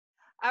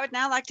I would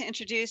now like to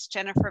introduce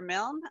Jennifer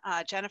Milne.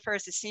 Jennifer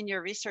is the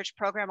Senior Research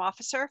Program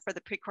Officer for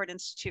the Precourt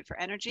Institute for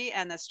Energy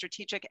and the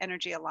Strategic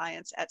Energy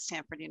Alliance at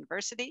Stanford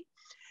University.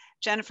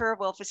 Jennifer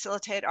will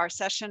facilitate our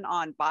session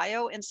on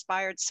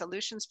bio-inspired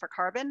solutions for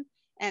carbon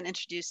and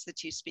introduce the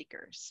two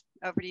speakers.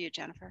 Over to you,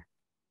 Jennifer.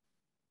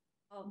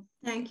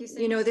 Thank you.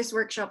 You know, this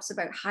workshop's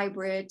about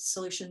hybrid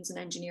solutions and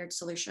engineered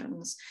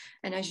solutions.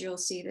 And as you'll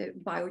see, the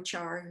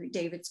biochar, who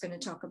David's going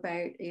to talk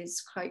about,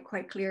 is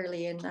quite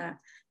clearly in the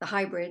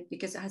hybrid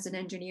because it has an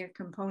engineered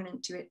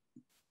component to it.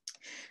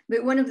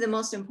 But one of the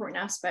most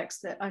important aspects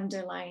that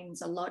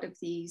underlines a lot of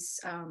these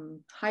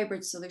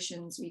hybrid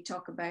solutions we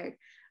talk about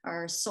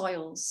are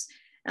soils.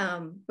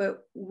 But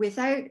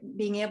without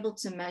being able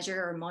to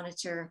measure or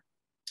monitor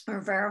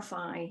or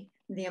verify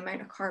the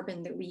amount of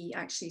carbon that we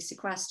actually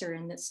sequester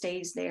and that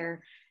stays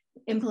there,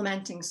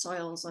 implementing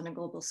soils on a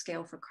global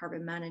scale for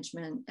carbon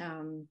management,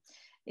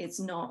 it's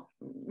not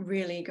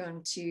really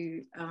going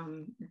to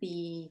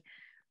be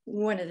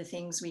one of the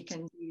things we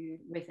can do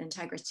with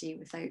integrity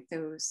without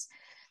those.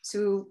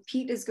 So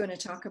Pete is going to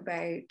talk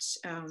about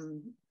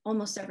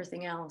almost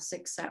everything else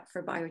except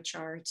for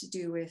biochar to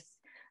do with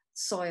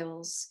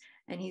soils.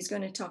 And he's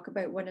going to talk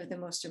about one of the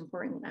most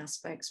important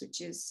aspects, which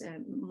is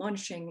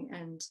monitoring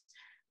and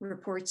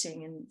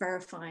reporting and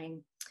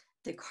verifying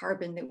the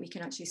carbon that we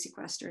can actually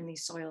sequester in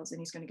these soils.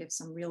 And he's going to give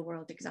some real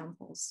world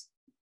examples.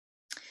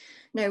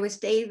 Now with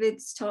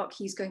David's talk,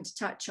 he's going to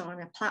touch on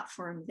a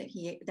platform that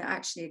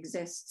actually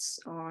exists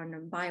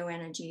on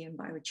bioenergy and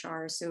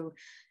biochar. So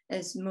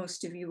as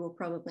most of you will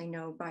probably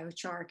know,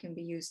 biochar can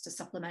be used to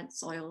supplement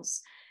soils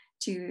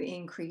to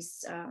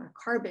increase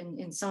carbon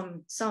in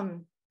some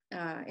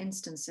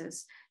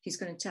instances. He's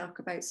going to talk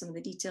about some of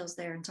the details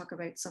there and talk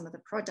about some of the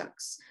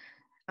products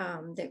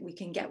that we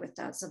can get with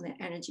that, some of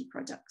the energy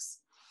products.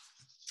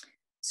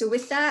 So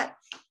with that,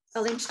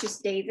 I'll introduce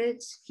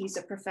David. He's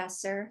a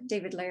professor,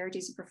 David Laird.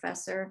 He's a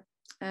professor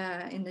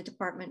in the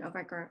Department of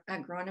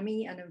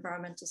Agronomy and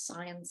Environmental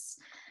Science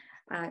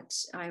at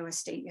Iowa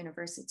State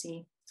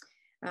University.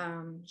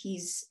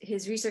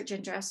 His research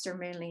interests are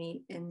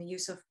mainly in the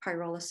use of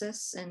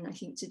pyrolysis, and I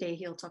think today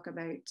he'll talk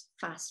about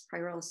fast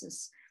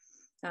pyrolysis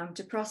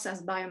to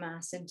process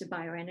biomass into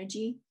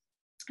bioenergy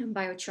and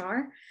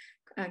biochar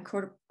and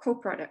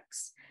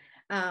co-products,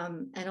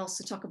 and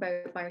also talk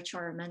about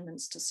biochar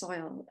amendments to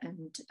soil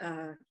and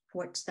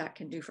what that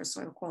can do for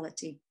soil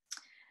quality.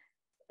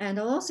 And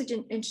I'll also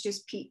introduce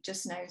Pete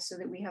just now so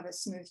that we have a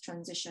smooth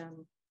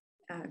transition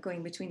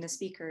going between the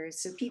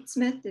speakers. So Pete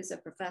Smith is a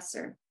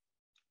professor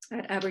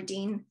at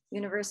Aberdeen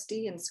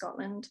University in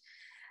Scotland.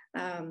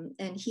 And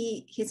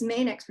his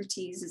main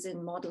expertise is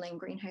in modeling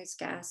greenhouse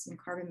gas and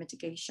carbon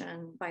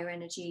mitigation,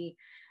 bioenergy,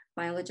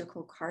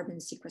 biological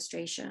carbon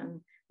sequestration,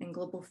 and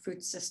global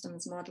food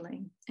systems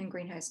modeling and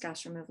greenhouse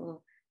gas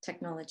removal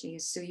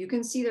technologies. So you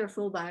can see their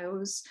full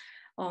bios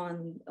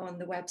on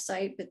the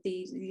website, but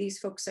these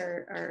folks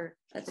are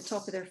at the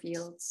top of their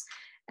fields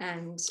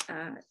and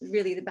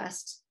really the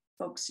best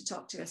folks to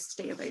talk to us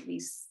today about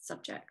these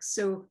subjects.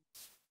 So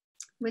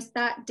with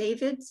that,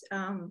 David,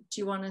 do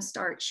you want to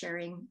start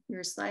sharing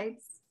your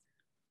slides?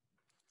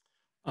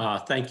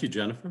 Thank you,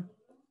 Jennifer.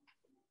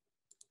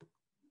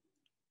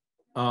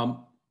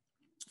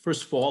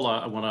 First of all,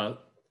 I want to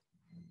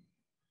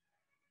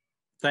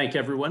thank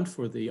everyone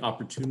for the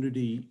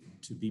opportunity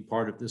to be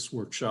part of this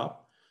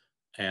workshop,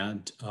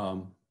 and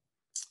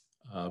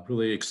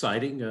really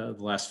exciting the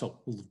last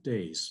couple of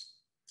days.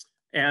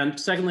 And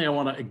secondly, I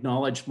want to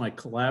acknowledge my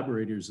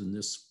collaborators in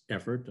this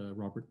effort,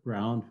 Robert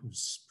Brown,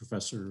 who's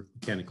professor of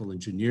mechanical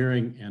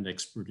engineering and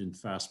expert in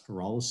fast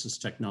pyrolysis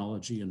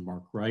technology, and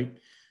Mark Wright,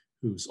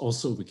 who's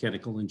also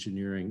mechanical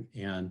engineering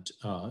and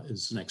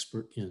is an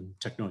expert in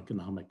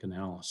techno-economic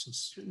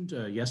analysis. And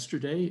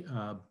yesterday,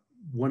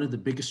 one of the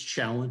biggest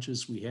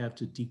challenges we have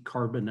to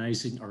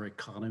decarbonizing our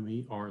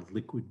economy are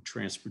liquid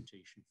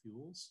transportation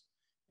fuels,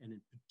 and in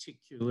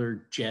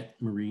particular, jet,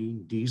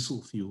 marine,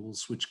 diesel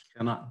fuels, which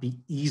cannot be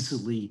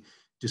easily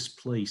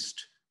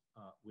displaced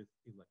with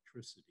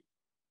electricity.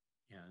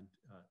 And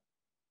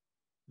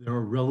there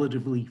are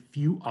relatively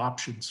few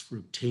options for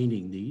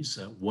obtaining these,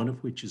 one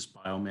of which is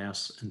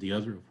biomass, and the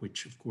other of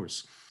which, of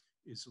course,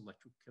 is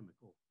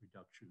electrochemical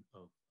reduction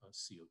of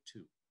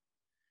CO2.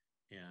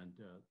 And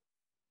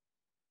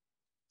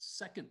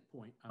second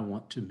point I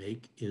want to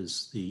make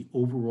is the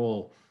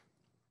overall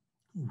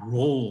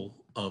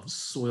role of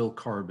soil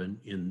carbon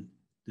in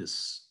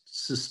this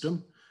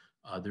system.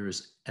 There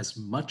is as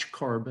much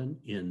carbon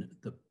in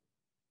the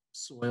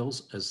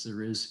soils as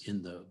there is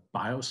in the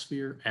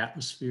biosphere,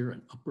 atmosphere,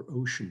 and upper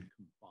ocean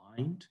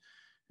combined.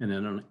 And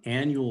then on an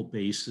annual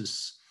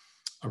basis,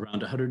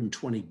 around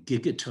 120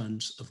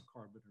 gigatons of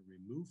carbon are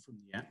removed from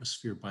the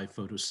atmosphere by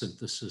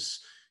photosynthesis,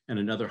 and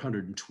another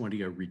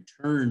 120 are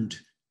returned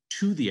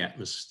to the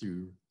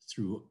atmosphere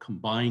through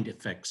combined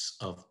effects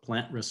of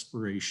plant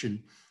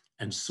respiration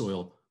and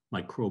soil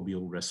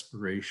microbial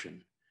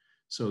respiration.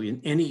 So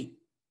in any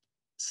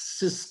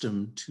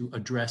system to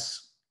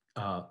address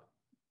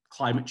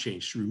climate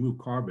change, to remove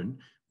carbon,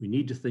 we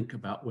need to think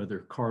about whether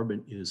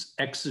carbon is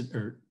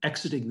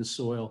exiting the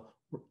soil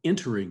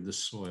entering the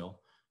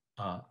soil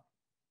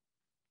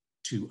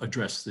to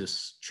address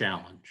this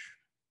challenge.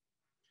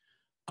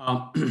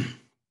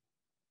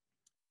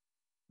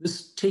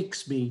 This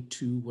takes me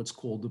to what's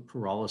called the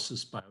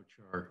pyrolysis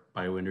biochar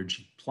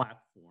bioenergy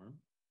platform,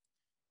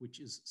 which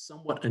is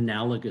somewhat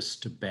analogous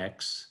to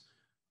BECCS.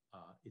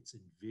 It's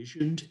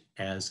envisioned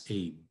as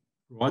a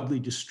broadly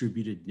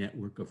distributed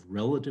network of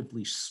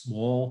relatively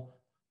small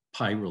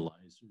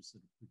pyrolyzers that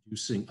are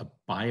producing a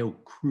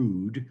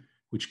biocrude,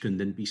 which can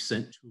then be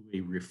sent to a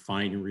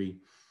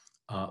refinery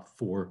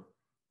for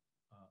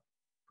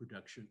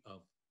production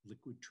of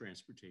liquid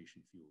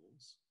transportation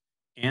fuels,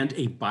 and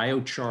a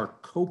biochar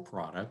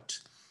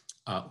co-product,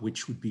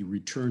 which would be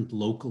returned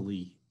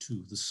locally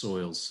to the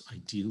soils,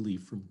 ideally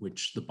from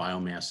which the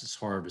biomass is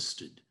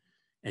harvested.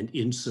 And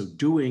in so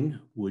doing,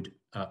 would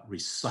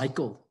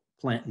recycle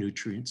plant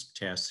nutrients,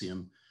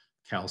 potassium,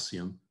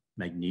 calcium,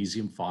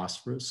 magnesium,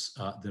 phosphorus,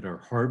 that are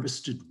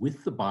harvested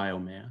with the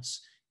biomass,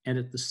 and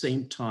at the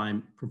same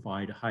time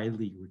provide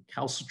highly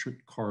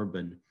recalcitrant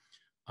carbon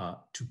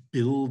to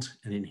build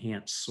and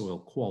enhance soil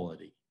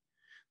quality.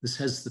 This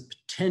has the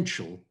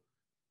potential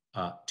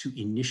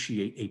to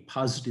initiate a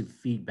positive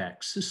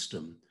feedback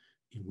system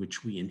in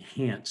which we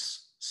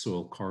enhance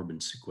soil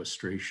carbon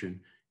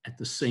sequestration, at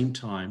the same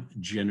time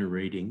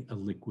generating a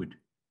liquid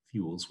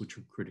fuels which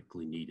are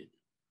critically needed.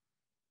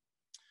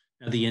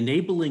 Now, the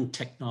enabling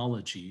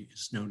technology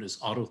is known as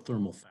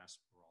autothermal fast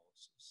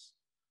pyrolysis.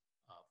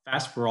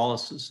 Fast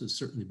pyrolysis has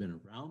certainly been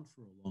around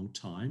for a long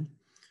time,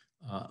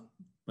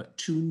 but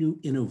two new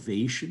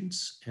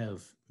innovations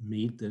have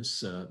made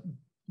this,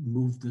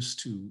 moved this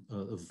to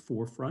the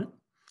forefront.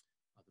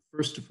 The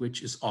first of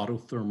which is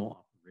autothermal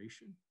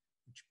operation,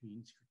 which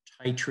means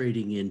you're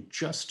titrating in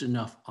just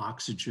enough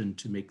oxygen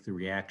to make the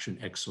reaction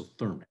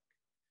exothermic.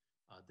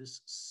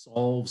 This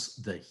solves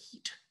the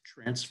heat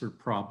transfer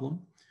problem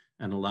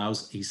and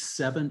allows a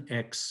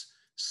 7x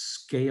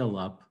scale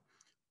up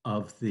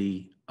of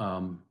the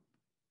biomass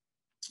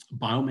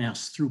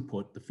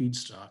throughput, the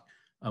feedstock,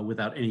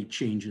 without any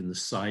change in the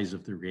size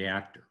of the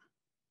reactor.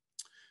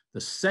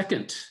 The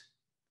second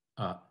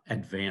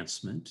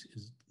advancement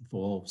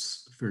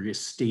involves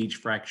various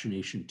stage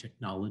fractionation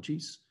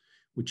technologies,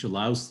 which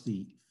allows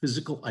the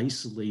physical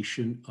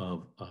isolation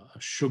of a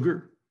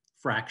sugar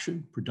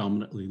fraction,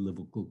 predominantly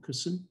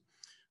levoglucosan,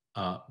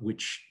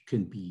 which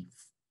can be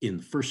in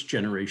first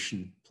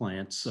generation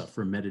plants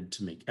fermented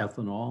to make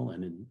ethanol,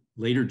 and in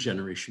later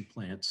generation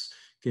plants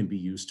can be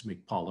used to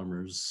make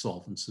polymers,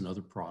 solvents, and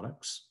other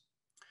products.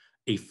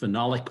 A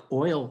phenolic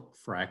oil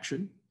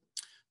fraction,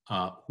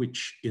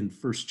 which in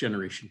first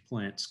generation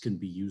plants can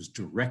be used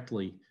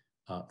directly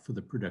for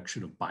the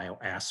production of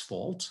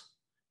bioasphalt,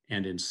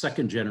 and in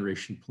second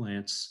generation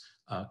plants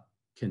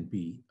can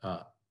be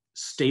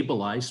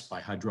stabilized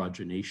by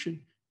hydrogenation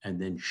and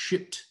then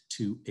shipped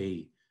to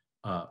a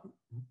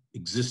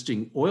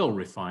existing oil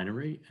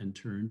refinery and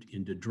turned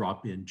into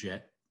drop-in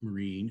jet,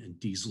 marine, and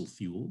diesel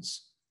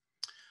fuels.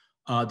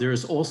 There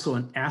is also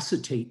an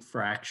acetate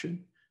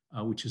fraction,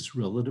 which is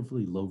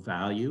relatively low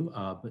value,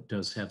 but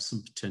does have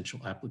some potential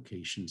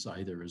applications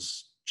either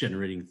as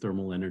generating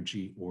thermal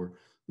energy or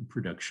the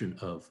production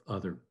of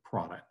other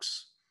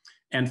products.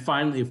 And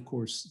finally, of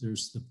course,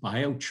 there's the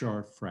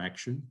biochar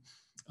fraction,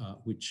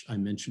 which I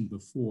mentioned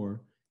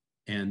before,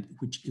 and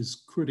which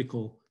is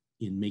critical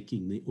in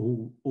making the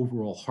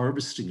overall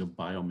harvesting of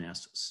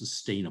biomass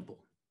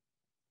sustainable.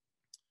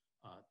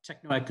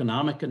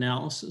 Techno-economic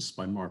analysis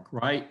by Mark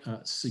Wright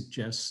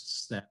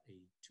suggests that a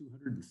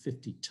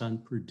 250 ton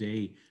per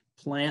day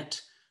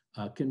plant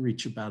can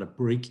reach about a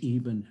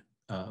break-even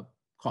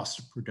cost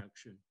of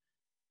production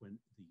when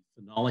the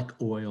phenolic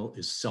oil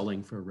is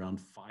selling for around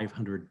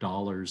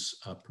 $500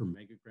 per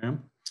megagram,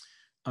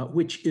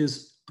 which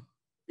is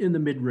in the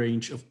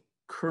mid-range of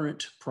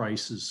current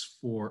prices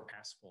for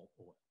asphalt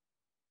oil.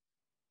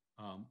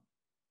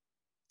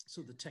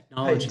 So the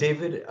technology. Hi,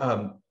 David.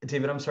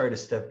 David, I'm sorry to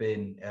step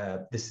in.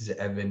 This is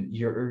Evan.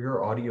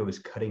 Your audio is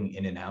cutting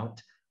in and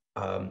out.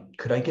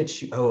 Could I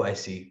get you? Oh, I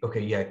see. Okay,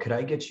 yeah. Could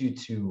I get you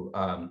to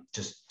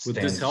just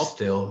stand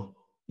still?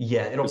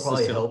 Yeah, it'll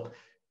probably help,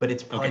 but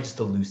it's probably just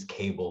a loose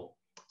cable.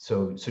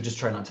 So just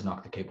try not to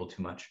knock the cable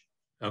too much.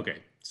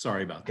 Okay,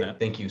 sorry about that.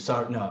 Thank you.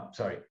 Sorry, no,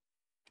 sorry.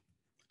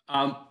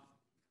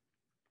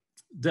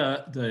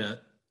 The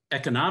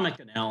economic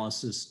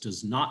analysis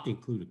does not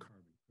include a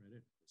carbon credit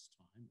at this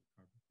time. The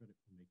carbon credit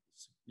will make it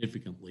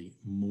significantly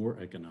more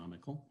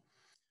economical.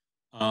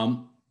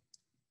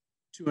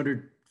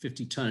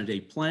 250 ton a day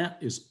plant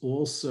is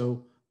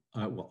also,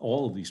 well,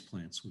 all of these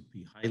plants would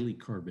be highly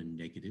carbon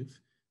negative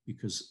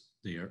because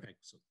they are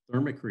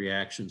exothermic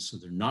reactions, so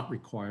they're not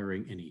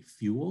requiring any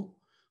fuel.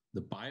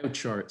 The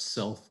biochar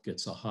itself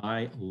gets a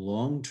high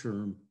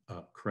long-term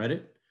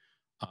credit.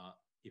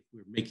 If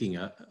we're making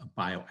a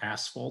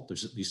bioasphalt,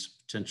 there's at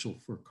least potential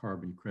for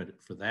carbon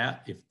credit for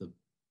that. If the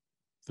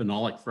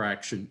phenolic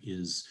fraction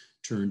is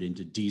turned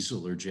into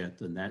diesel or jet,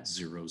 then that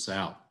zeroes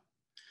out.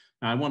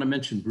 Now, I want to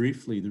mention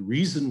briefly the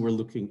reason we're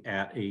looking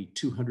at a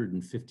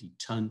 250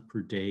 ton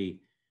per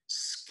day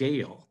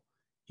scale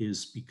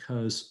is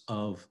because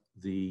of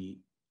the,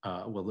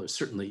 well, there's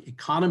certainly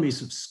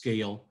economies of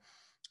scale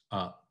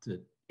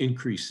that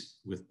increase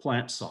with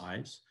plant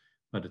size,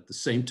 but at the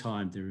same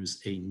time, there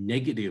is a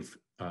negative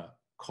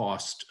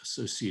cost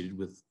associated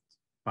with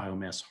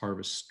biomass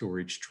harvest,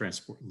 storage,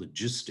 transport,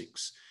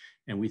 logistics.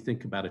 And we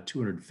think about a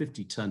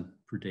 250 ton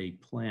per day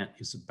plant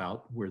is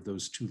about where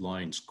those two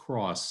lines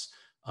cross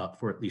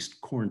for at least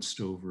corn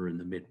stover in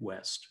the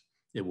Midwest.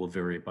 It will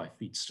vary by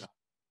feedstock.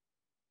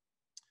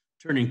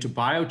 Turning to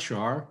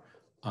biochar,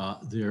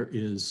 there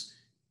is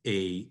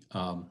a,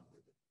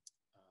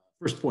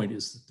 first point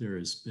is that there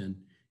has been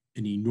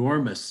an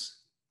enormous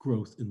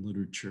growth in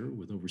literature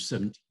with over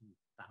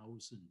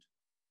 17,000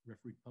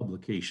 refereed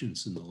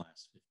publications in the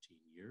last 15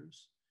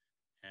 years.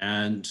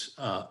 And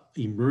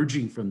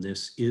emerging from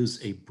this is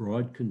a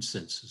broad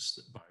consensus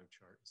that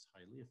biochar is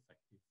highly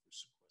effective for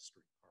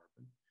sequestering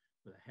carbon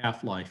with a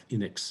half-life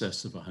in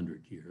excess of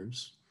 100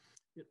 years.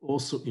 It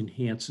also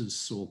enhances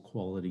soil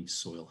quality,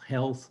 soil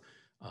health,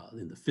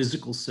 in the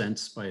physical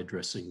sense by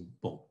addressing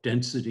bulk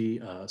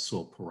density,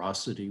 soil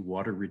porosity,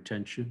 water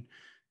retention,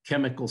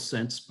 chemical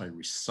sense by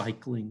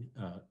recycling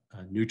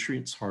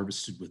nutrients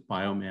harvested with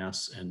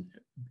biomass and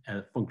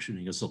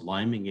functioning as a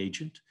liming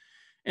agent.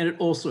 And it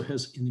also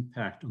has an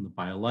impact on the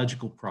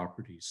biological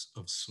properties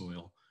of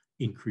soil,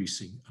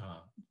 increasing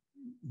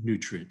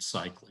nutrient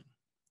cycling.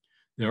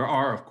 There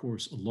are, of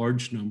course, a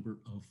large number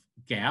of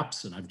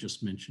gaps, and I've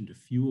just mentioned a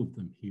few of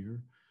them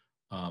here.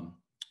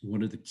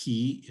 One of the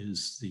key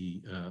is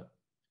the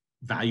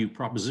value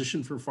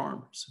proposition for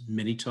farmers.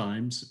 Many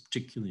times,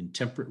 particularly in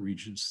temperate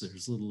regions,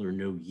 there's little or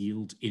no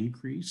yield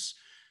increase.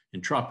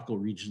 In tropical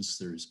regions,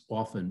 there's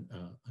often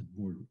a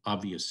more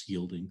obvious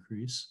yield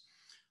increase.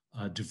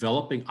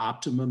 Developing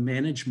optimum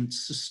management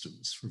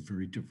systems for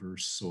very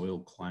diverse soil,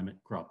 climate,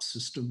 crop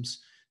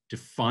systems,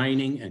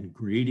 defining and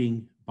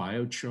grading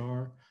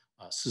biochar,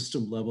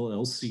 system level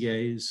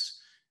LCAs,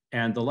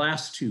 and the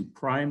last two,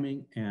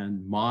 priming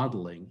and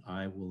modeling,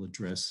 I will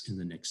address in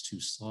the next two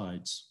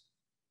slides.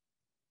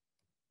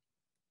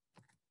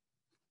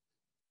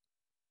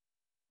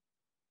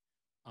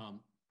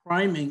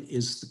 Priming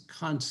is the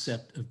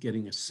concept of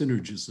getting a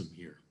synergism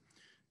here.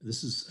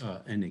 This is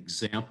an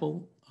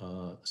example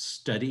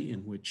study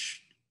in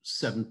which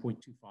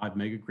 7.25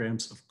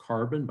 megagrams of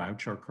carbon,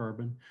 biochar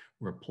carbon,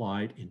 were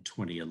applied in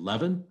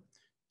 2011,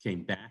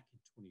 came back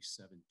in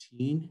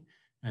 2017,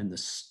 and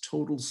the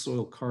total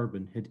soil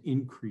carbon had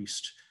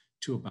increased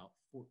to about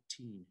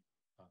 14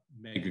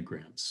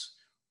 megagrams.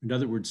 In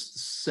other words,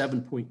 the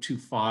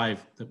 7.25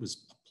 that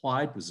was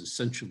applied was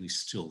essentially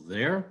still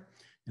there,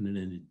 and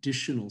an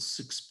additional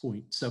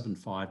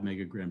 6.75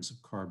 megagrams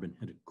of carbon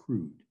had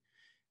accrued.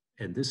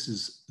 And this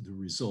is the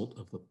result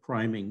of the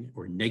priming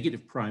or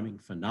negative priming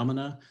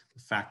phenomena,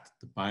 the fact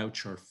that the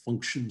biochar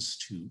functions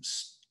to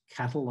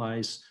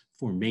catalyze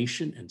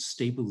formation and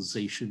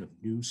stabilization of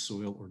new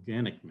soil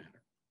organic matter.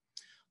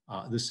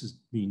 This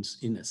means,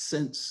 in a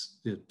sense,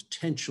 the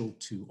potential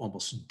to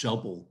almost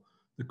double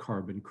the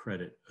carbon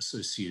credit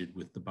associated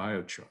with the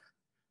biochar.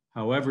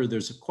 However,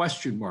 there's a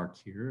question mark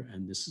here,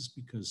 and this is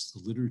because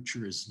the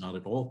literature is not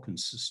at all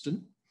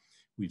consistent.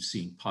 We've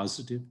seen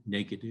positive,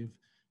 negative,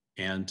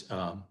 and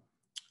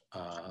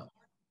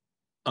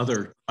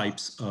other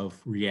types of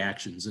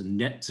reactions and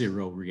net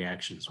zero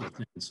reactions with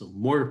them. So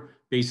more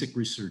basic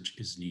research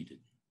is needed.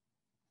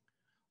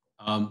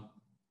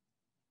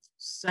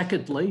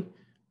 Secondly,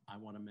 I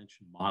want to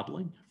mention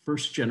modeling.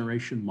 First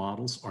generation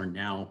models are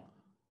now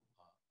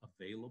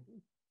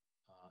available.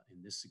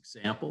 In this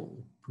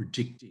example,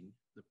 predicting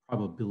the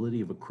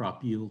probability of a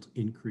crop yield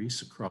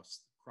increase across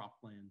the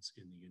croplands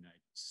in the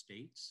United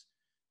States.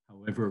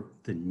 However,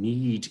 the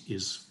need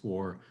is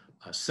for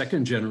a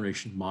second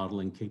generation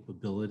modeling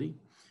capability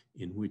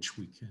in which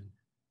we can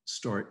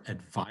start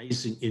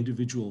advising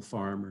individual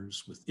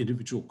farmers with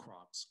individual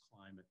crops,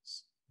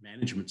 climates,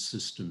 management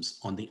systems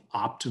on the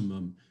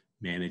optimum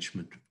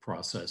management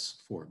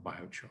process for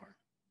biochar.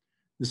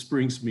 This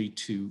brings me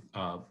to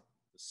the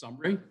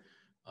summary.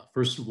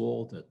 First of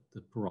all, that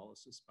the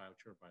pyrolysis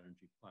biochar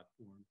bioenergy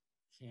platform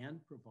can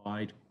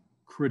provide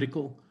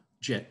critical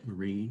jet,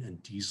 marine,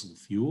 and diesel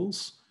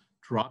fuels,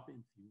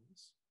 drop-in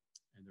fuels,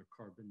 and they're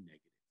carbon negative.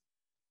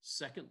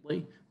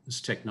 Secondly,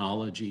 this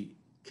technology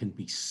can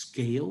be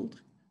scaled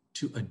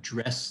to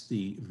address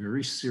the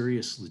very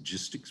serious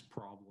logistics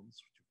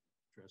problems which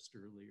were addressed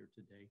earlier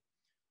today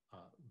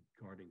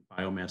regarding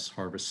biomass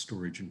harvest,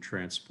 storage, and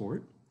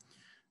transport.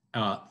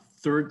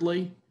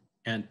 Thirdly,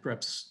 and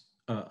perhaps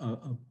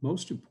of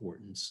most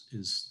importance,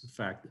 is the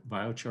fact that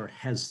biochar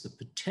has the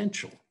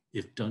potential,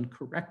 if done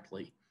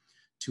correctly,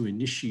 to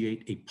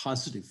initiate a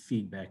positive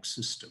feedback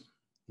system,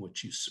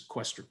 which you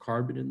sequester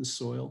carbon in the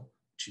soil,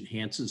 which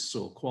enhances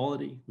soil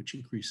quality, which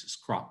increases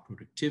crop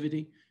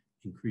productivity,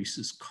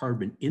 increases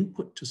carbon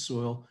input to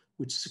soil,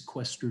 which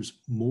sequesters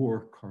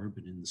more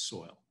carbon in the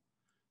soil.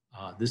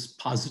 This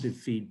positive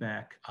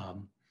feedback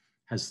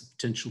has the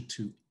potential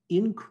to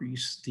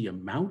increase the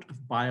amount of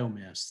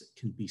biomass that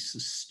can be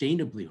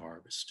sustainably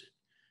harvested,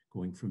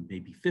 going from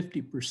maybe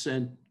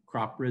 50%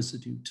 crop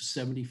residue to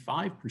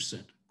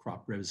 75%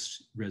 crop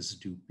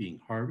residue being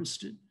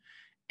harvested,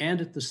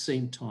 and at the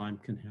same time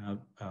can have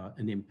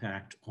an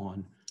impact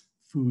on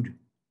food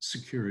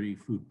security,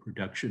 food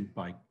production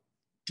by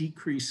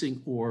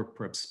decreasing, or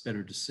perhaps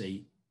better to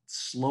say,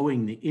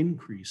 slowing the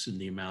increase in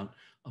the amount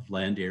of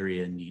land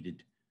area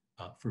needed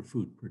for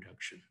food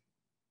production.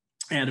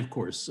 And of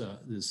course,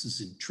 this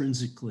is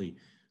intrinsically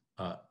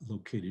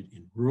located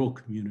in rural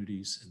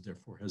communities and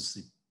therefore has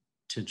the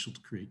potential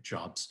to create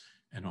jobs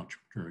and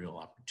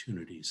entrepreneurial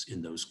opportunities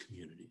in those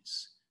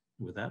communities.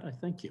 With that, I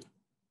thank you.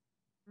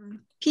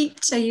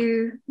 Pete, are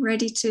you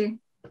ready to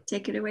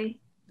take it away?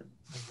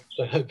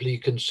 So hopefully you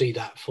can see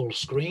that full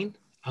screen.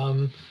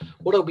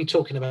 What I'll be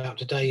talking about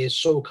today is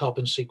soil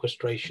carbon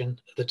sequestration,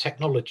 the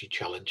technology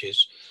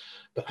challenges.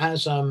 But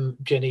as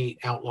Jenny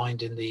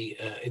outlined in the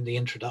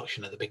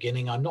introduction at the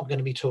beginning, I'm not going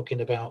to be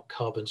talking about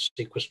carbon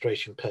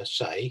sequestration per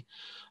se.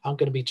 I'm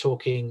going to be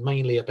talking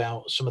mainly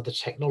about some of the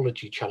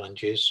technology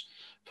challenges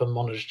for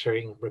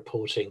monitoring,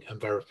 reporting and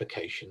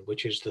verification,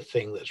 which is the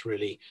thing that's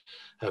really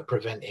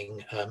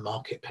preventing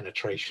market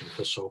penetration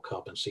for soil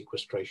carbon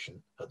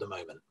sequestration at the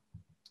moment.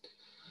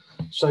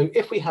 So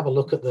if we have a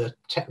look at the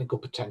technical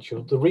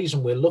potential, the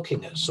reason we're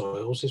looking at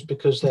soils is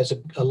because there's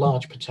a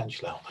large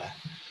potential out there.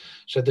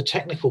 So the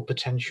technical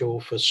potential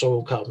for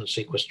soil carbon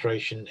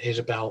sequestration is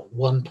about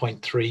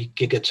 1.3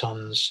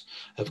 gigatons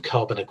of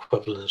carbon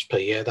equivalents per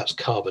year. That's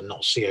carbon,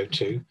 not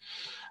CO2.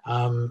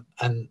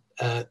 And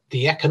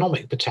the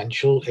economic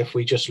potential, if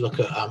we just look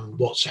at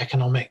what's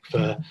economic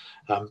for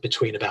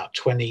between about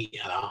 20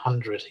 and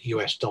 100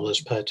 US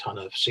dollars per ton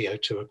of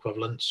CO2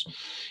 equivalents,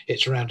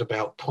 it's around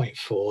about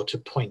 0.4 to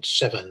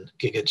 0.7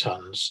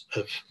 gigatons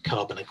of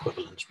carbon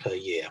equivalents per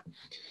year.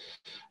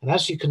 And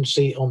as you can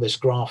see on this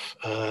graph,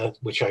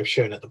 which I've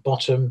shown at the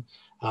bottom,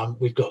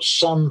 we've got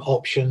some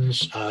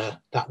options.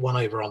 That one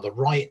over on the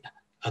right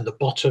and the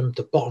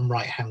bottom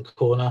right-hand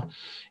corner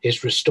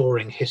is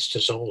restoring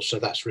histosol. So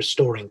that's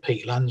restoring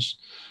peatlands.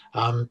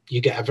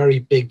 You get a very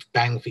big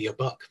bang for your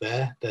buck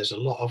there. There's a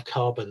lot of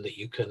carbon that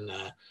you can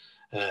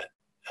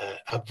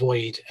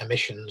avoid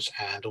emissions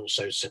and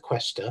also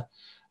sequester,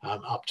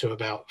 up to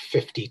about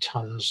 50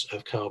 tons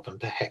of carbon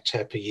per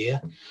hectare per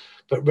year,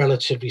 but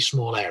relatively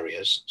small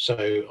areas. So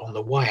on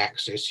the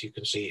y-axis, you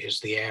can see is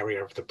the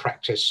area of the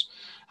practice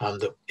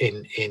that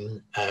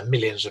in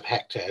millions of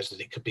hectares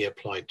that it could be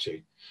applied to.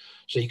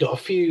 So you've got a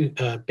few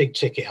big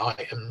ticket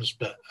items,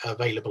 but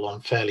available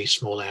on fairly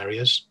small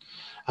areas.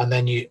 And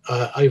then you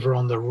over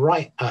on the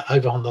right,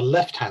 over on the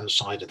left-hand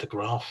side of the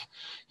graph,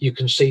 you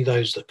can see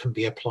those that can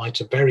be applied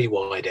to very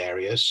wide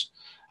areas,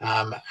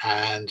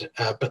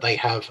 but they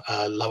have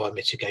a lower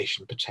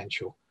mitigation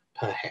potential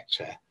per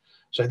hectare.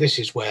 So this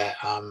is where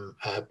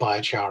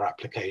biochar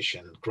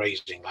application,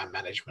 grazing land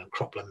management,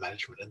 cropland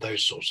management, and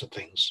those sorts of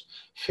things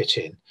fit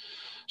in.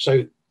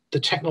 So the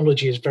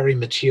technology is very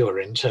mature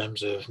in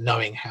terms of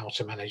knowing how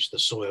to manage the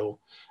soil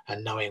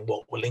and knowing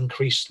what will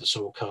increase the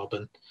soil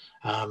carbon.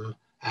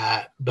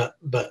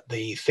 But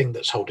the thing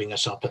that's holding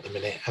us up at the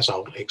minute, as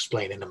I'll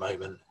explain in a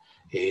moment,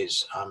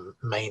 is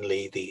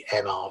mainly the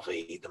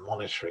MRV, the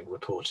monitoring,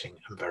 reporting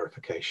and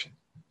verification.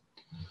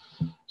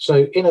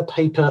 So in a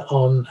paper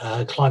on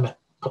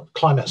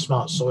climate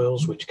smart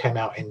soils, which came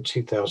out in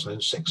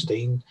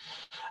 2016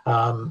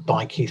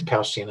 by Keith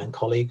Paustian and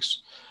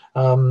colleagues,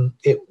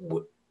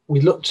 we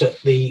looked at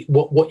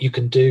what you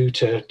can do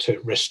to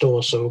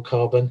restore soil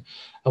carbon,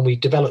 and we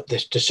developed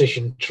this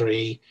decision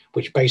tree,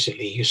 which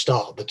basically you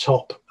start at the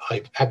top.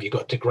 Have you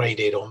got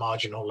degraded or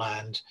marginal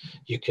land?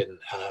 You can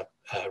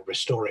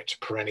restore it to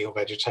perennial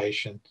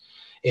vegetation.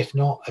 If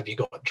not, have you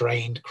got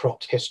drained,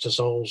 cropped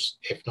histosols?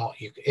 If not,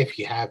 if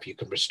you have, you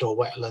can restore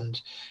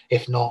wetland.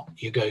 If not,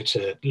 you go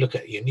to look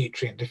at your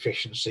nutrient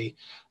deficiency,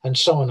 and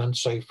so on and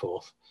so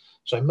forth.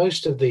 So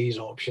most of these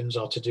options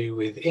are to do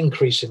with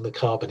increasing the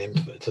carbon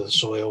input to the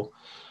soil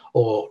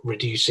or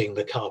reducing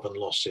the carbon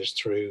losses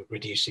through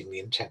reducing the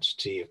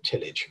intensity of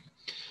tillage,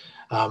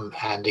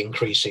 and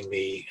increasing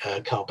the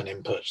carbon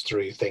inputs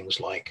through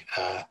things like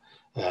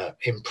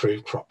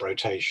improved crop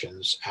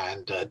rotations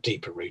and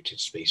deeper rooted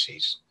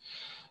species.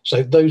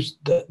 So those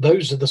are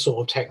the sort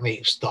of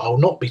techniques that I'll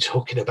not be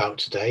talking about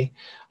today.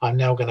 I'm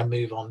now going to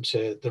move on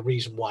to the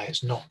reason why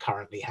it's not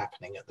currently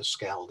happening at the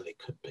scale that it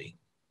could be.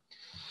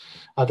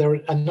 There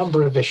are a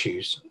number of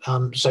issues.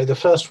 So the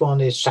first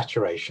one is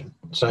saturation.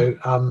 So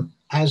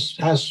as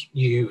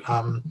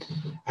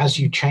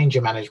you change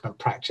your management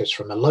practice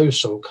from a low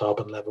soil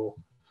carbon level,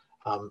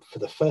 for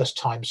the first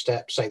time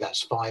step, say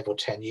that's 5 or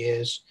 10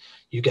 years,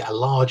 you get a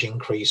large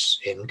increase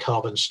in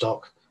carbon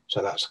stock.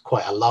 So that's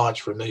quite a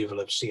large removal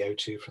of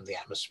CO2 from the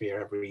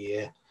atmosphere every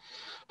year.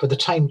 For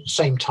the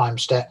same time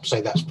step, say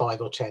that's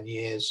 5 or 10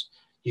 years,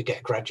 you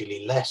get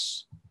gradually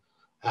less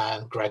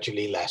and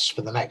gradually less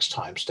for the next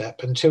time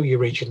step until you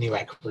reach a new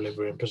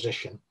equilibrium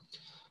position.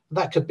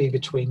 That could be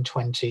between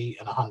 20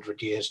 and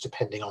 100 years,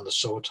 depending on the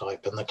soil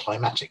type and the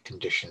climatic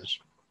conditions.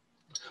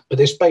 But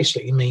this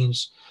basically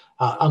means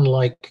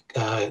Unlike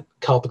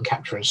carbon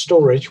capture and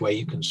storage, where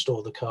you can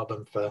store the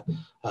carbon for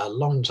a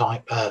long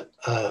time,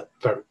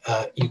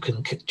 you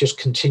can just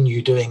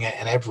continue doing it,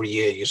 and every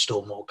year you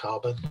store more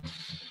carbon.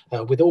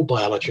 With all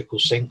biological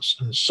sinks,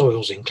 and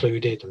soils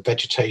included, and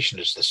vegetation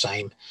is the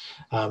same.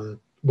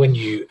 When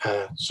you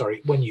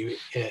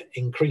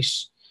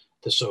increase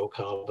the soil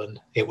carbon,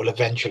 it will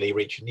eventually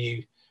reach a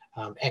new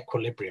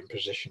equilibrium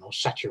position or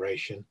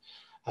saturation,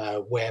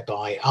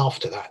 whereby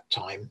after that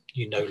time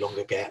you no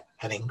longer get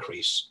an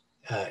increase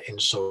in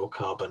soil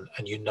carbon,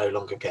 and you no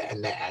longer get a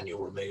net annual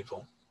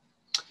removal.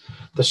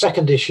 The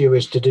second issue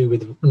is to do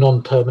with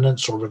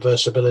non-permanence or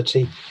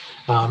reversibility.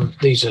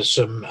 These are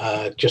some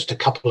just a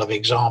couple of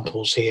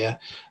examples here: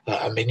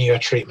 a manure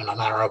treatment on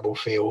an arable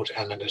field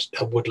and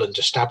a woodland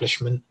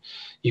establishment.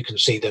 You can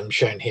see them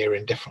shown here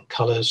in different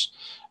colours,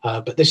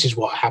 but this is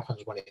what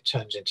happens when it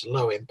turns into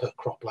low input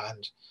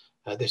cropland.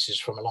 This is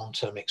from a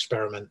long-term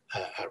experiment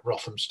at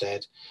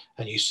Rothamsted,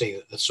 and you see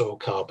that the soil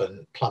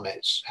carbon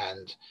plummets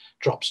and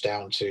drops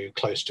down to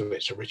close to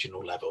its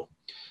original level.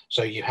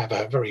 So you have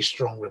a very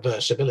strong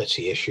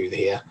reversibility issue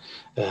here,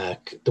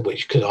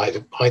 which could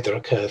either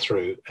occur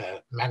through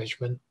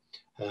management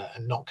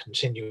and not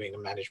continuing a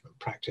management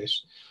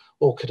practice,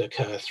 or could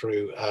occur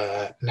through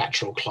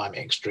natural climate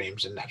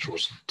extremes and natural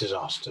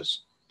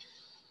disasters.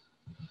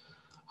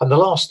 And the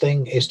last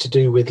thing is to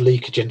do with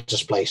leakage and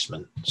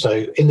displacement.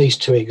 So in these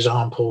two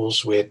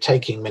examples, we're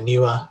taking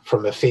manure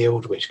from a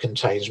field which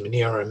contains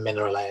manure and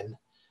mineral N.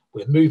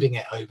 We're moving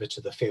it over to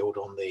the field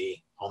on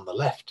the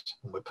left,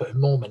 and we're putting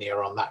more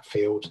manure on that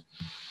field.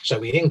 So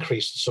we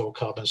increase the soil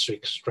carbon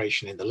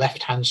sequestration in the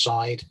left-hand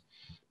side,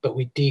 but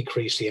we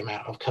decrease the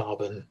amount of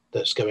carbon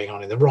that's going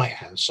on in the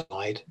right-hand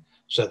side.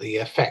 So the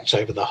effect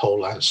over the whole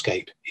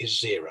landscape is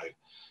zero.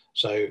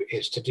 So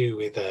it's to do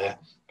with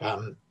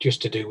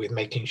just to do with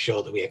making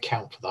sure that we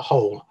account for the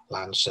whole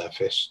land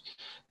surface,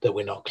 that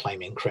we're not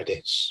claiming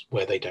credits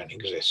where they don't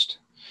exist.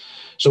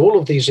 So all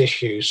of these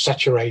issues,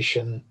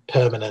 saturation,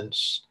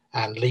 permanence,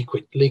 and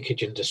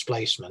leakage and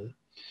displacement,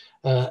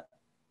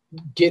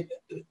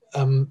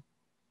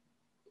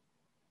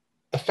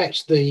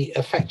 affects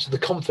the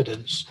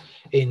confidence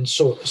in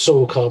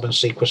soil carbon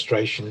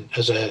sequestration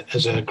as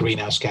a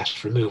greenhouse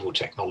gas removal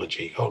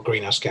technology or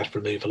greenhouse gas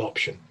removal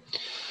option.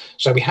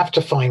 So we have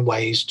to find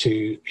ways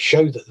to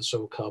show that the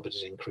soil carbon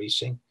is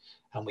increasing,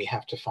 and we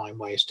have to find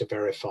ways to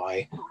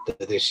verify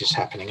that this is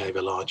happening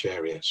over large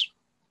areas.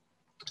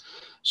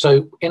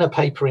 So in a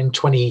paper in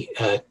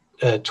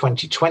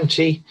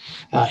 2020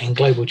 in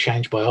Global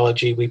Change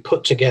Biology, we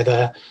put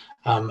together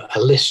a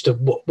list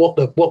of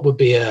what would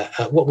be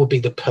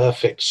the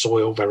perfect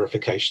soil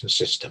verification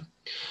system.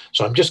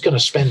 So I'm just going to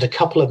spend a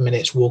couple of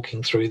minutes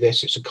walking through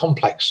this. It's a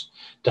complex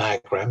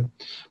diagram,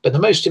 but the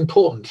most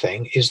important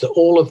thing is that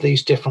all of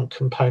these different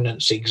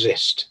components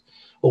exist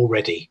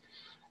already.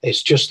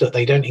 It's just that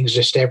they don't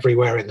exist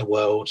everywhere in the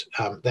world.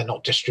 They're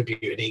not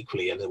distributed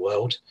equally in the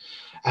world,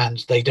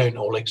 and they don't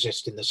all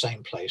exist in the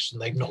same place,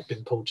 and they've not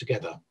been pulled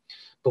together.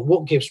 But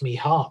what gives me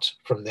heart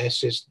from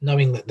this is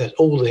knowing that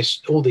all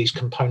these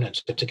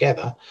components are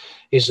together,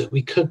 is that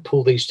we could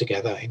pull these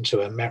together into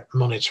a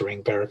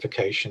monitoring,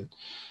 verification,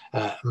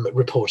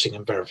 reporting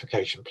and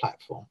verification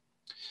platform.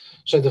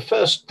 So the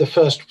first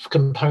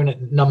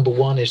component, number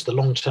one, is the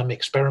long-term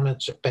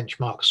experiments at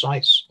benchmark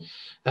sites.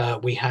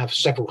 We have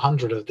several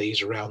hundred of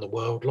these around the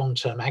world,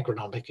 long-term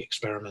agronomic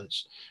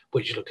experiments,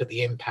 which look at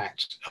the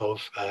impact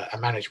of a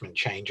management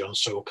change on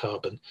soil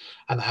carbon,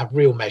 and have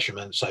real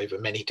measurements over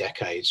many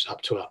decades,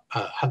 up to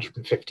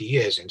 150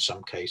 years in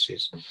some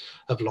cases,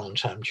 of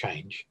long-term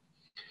change.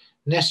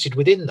 Nested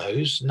within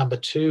those, number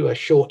two, are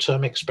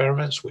short-term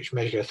experiments, which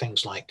measure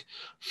things like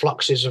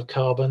fluxes of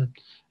carbon,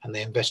 and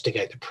they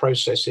investigate the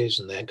processes,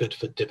 and they're good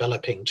for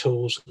developing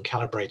tools and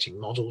calibrating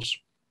models.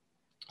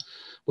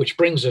 Which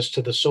brings us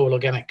to the soil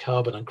organic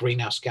carbon and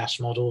greenhouse gas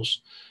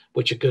models,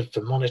 which are good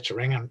for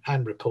monitoring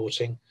and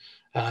reporting.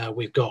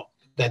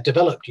 They're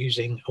developed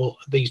using all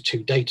these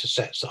two data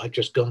sets that I've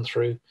just gone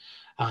through.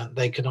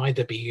 They can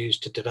either be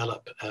used to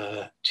develop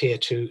tier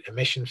 2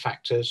 emission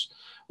factors,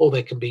 or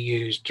they can be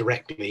used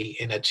directly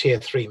in a tier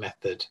 3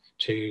 method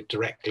to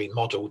directly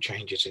model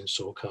changes in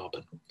soil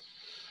carbon.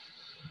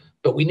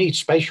 But we need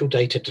spatial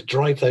data to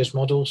drive those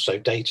models, so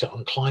data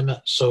on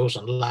climate, soils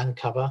and land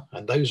cover,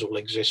 and those all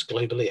exist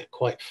globally at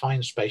quite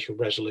fine spatial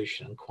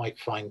resolution and quite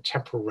fine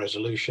temporal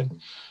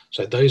resolution.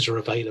 So those are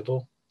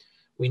available.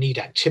 We need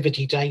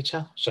activity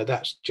data, so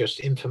that's just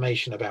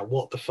information about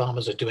what the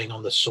farmers are doing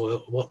on the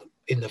soil, what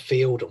in the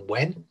field and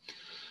when.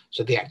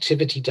 So the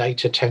activity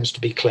data tends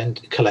to be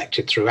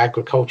collected through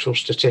agricultural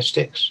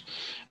statistics.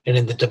 And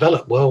in the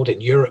developed world,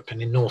 in Europe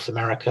and in North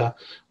America,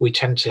 we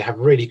tend to have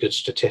really good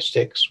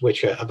statistics,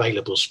 which are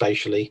available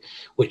spatially,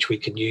 which we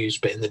can use.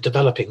 But in the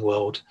developing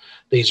world,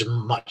 these are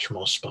much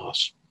more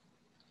sparse.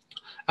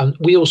 And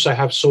we also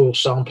have soil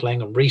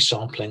sampling and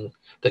resampling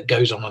that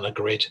goes on a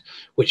grid,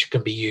 which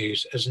can be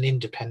used as an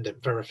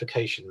independent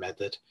verification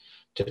method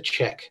to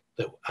check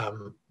that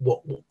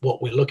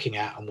what we're looking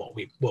at and what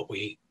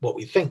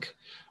we think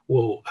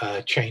will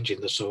change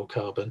in the soil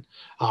carbon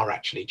are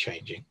actually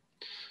changing.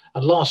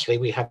 And lastly,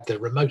 we have the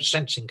remote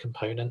sensing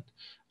component.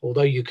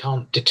 Although you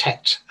can't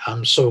detect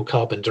soil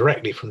carbon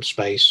directly from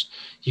space,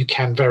 you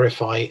can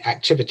verify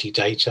activity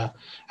data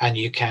and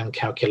you can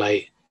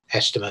calculate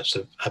estimates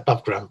of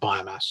above ground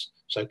biomass.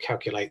 So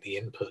calculate the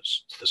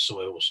inputs to the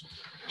soils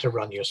to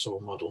run your soil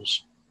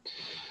models.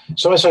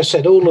 So as I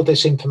said, all of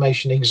this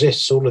information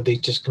exists, all of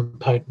these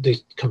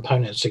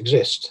components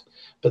exist,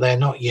 but they're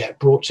not yet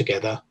brought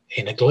together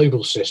in a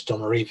global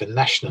system or even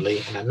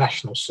nationally in a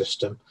national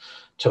system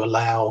to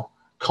allow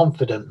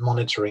confident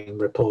monitoring,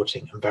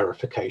 reporting and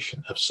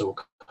verification of soil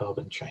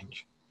carbon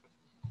change.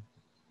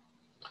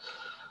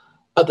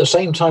 At the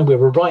same time we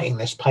were writing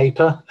this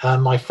paper,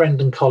 my friend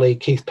and colleague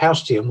Keith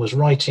Paustian was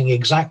writing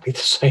exactly the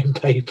same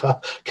paper,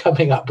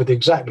 coming up with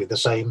exactly the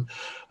same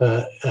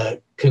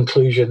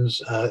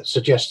conclusions,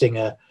 suggesting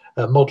a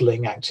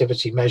modelling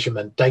activity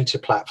measurement data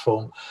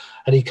platform,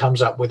 and he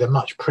comes up with a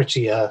much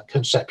prettier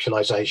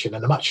conceptualization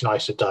and a much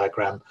nicer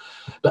diagram,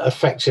 but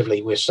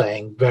effectively we're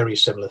saying very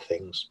similar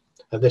things.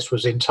 And this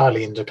was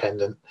entirely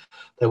independent.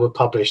 They were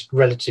published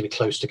relatively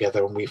close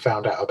together, and we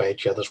found out about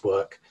each other's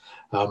work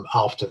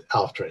after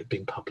it had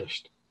been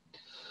published.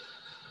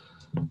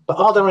 But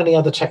are there any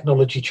other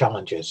technology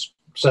challenges?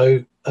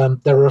 So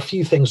there are a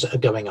few things that are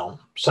going on.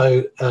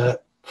 So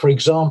for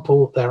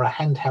example, there are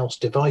handheld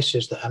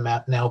devices that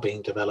are now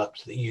being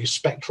developed that use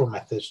spectral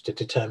methods to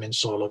determine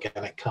soil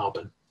organic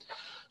carbon.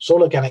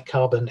 Soil organic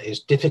carbon is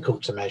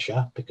difficult to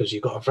measure because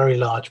you've got a very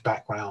large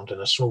background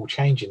and a small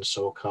change in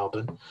soil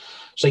carbon.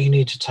 So you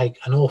need to take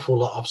an awful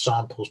lot of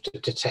samples to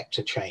detect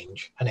a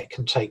change, and it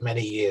can take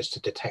many years to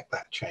detect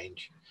that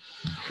change.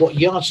 What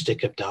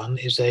Yardstick have done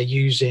is they're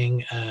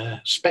using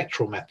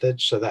spectral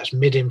methods, so that's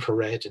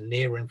mid-infrared and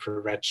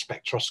near-infrared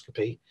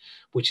spectroscopy,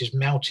 which is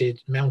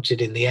mounted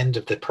in the end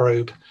of the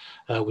probe,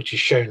 which is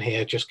shown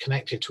here, just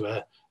connected to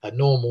a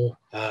normal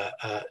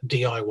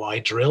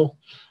DIY drill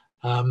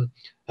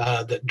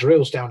that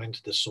drills down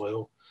into the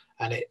soil,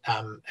 and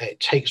it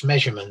takes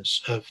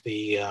measurements of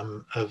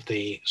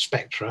the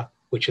spectra,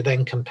 which are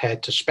then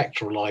compared to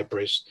spectral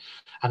libraries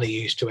and are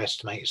used to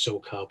estimate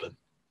soil carbon.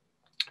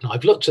 Now,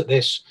 I've looked at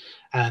this,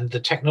 and the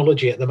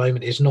technology at the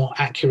moment is not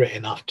accurate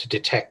enough to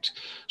detect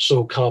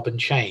soil carbon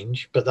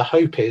change, but the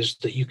hope is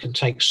that you can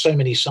take so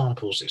many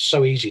samples, it's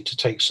so easy to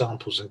take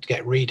samples and to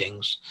get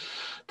readings,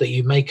 that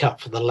you make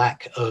up for the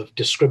lack of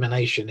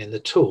discrimination in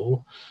the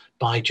tool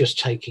by just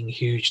taking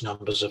huge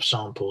numbers of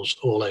samples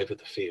all over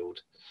the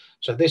field.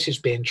 So this is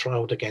being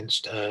trialled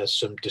against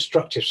some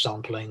destructive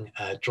sampling,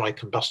 dry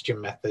combustion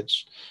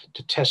methods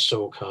to test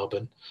soil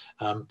carbon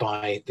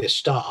by this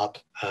startup,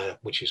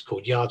 which is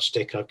called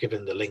Yardstick. I've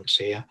given the links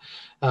here.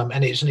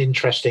 And it's an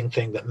interesting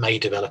thing that may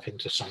develop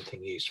into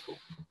something useful.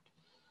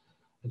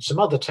 And some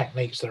other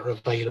techniques that are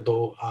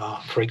available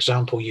are, for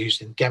example,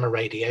 using gamma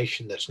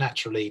radiation that's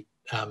naturally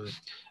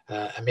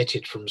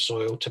emitted from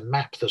soil to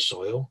map the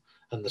soil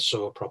and the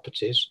soil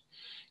properties.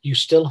 You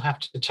still have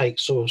to take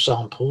soil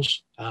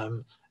samples,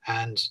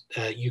 and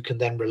you can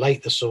then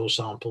relate the soil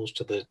samples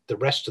to the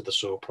rest of the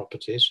soil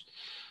properties.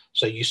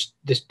 So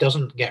this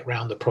doesn't get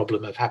around the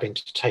problem of having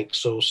to take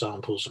soil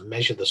samples and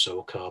measure the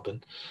soil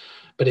carbon,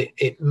 but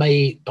it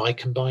may, by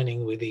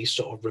combining with these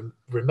sort of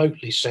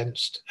remotely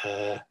sensed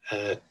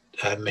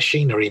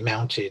machinery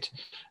mounted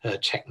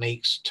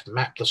techniques to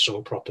map the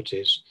soil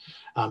properties,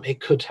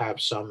 it could have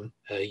some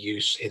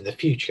use in the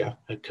future.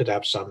 It could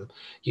have some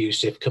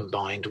use if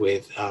combined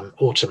with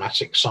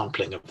automatic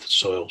sampling of the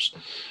soils,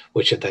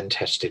 which are then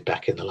tested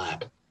back in the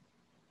lab.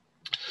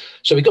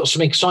 So we've got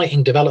some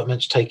exciting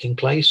developments taking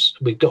place.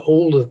 We've got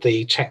all of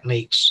the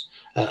techniques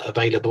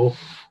available,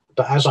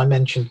 but as I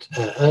mentioned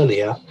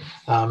earlier,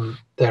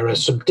 there are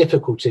some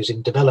difficulties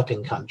in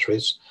developing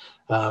countries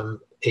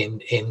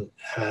in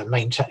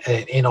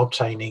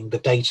obtaining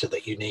the data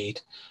that you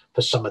need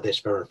for some of this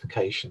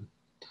verification.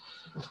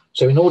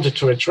 So in order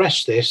to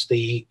address this,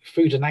 the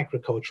Food and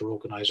Agriculture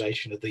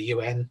Organization of the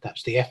UN,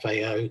 that's the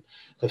FAO,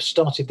 have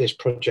started this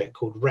project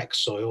called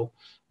REC-Soil,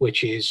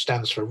 which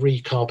stands for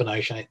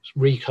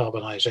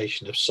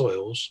Recarbonization of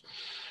Soils.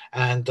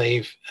 And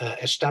they've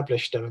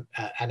established an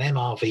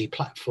MRV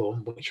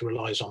platform which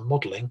relies on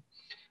modeling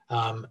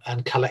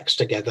and collects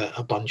together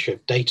a bunch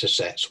of data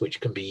sets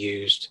which can be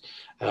used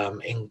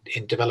in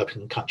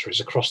developing countries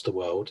across the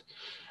world.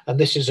 And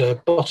this is a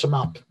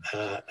bottom-up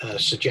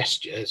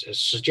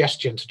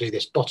suggestion to do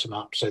this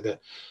bottom-up, so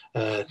that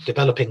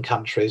developing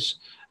countries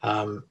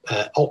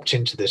opt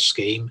into this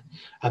scheme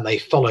and they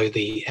follow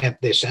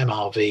this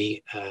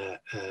MRV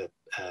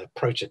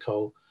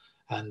protocol,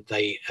 and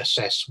they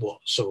assess what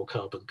soil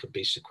carbon can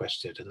be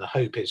sequestered. And the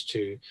hope is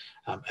to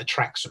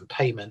attract some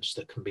payments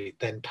that can be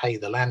then pay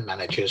the land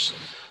managers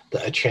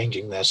that are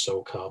changing their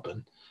soil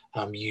carbon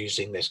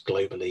using this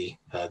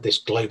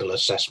global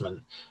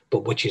assessment,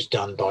 but which is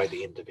done by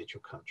the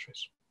individual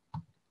countries.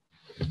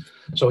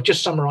 So I'll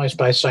just summarize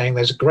by saying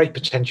there's a great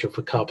potential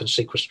for carbon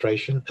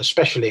sequestration,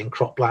 especially in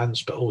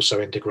croplands, but also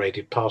in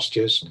degraded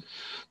pastures.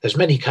 There's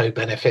many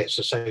co-benefits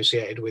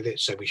associated with it,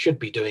 so we should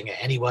be doing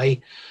it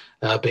anyway.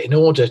 But in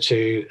order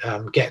to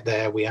get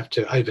there, we have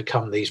to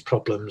overcome these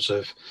problems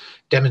of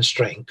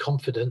demonstrating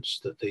confidence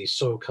that the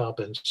soil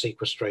carbon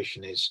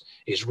sequestration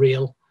is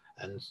real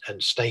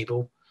and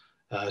stable.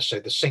 So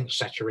the sink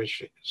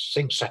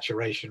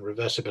saturation,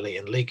 reversibility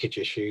and leakage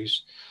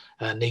issues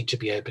need to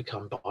be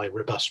overcome by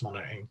robust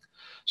monitoring.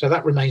 So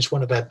that remains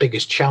one of our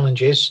biggest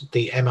challenges,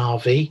 the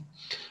MRV,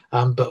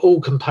 but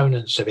all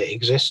components of it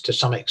exist to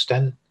some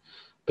extent,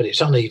 but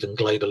it's uneven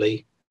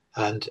globally,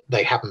 and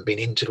they haven't been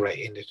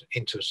integrated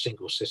into a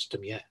single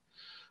system yet.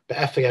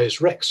 But FAO's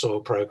REC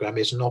Soil program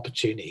is an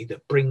opportunity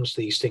that brings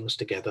these things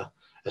together,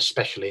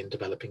 especially in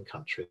developing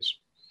countries.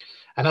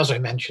 And as I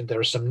mentioned, there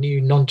are some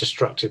new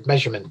non-destructive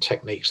measurement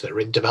techniques that are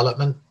in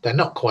development. They're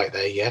not quite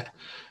there yet,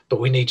 but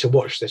we need to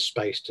watch this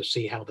space to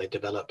see how they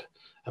develop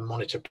and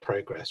monitor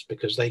progress,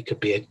 because they could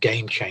be a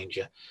game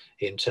changer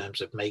in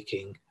terms of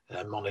making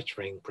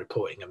monitoring,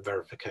 reporting and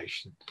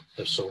verification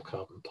of soil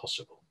carbon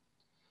possible.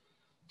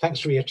 Thanks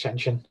for your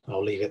attention.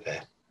 I'll leave it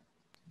there.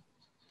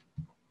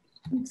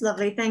 That's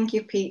lovely. Thank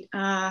you, Pete.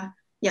 Yeah,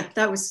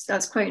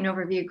 that's quite an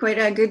overview, quite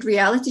a good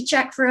reality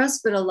check for us,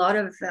 but a lot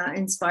of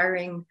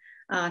inspiring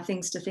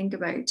things to think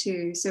about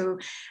too. So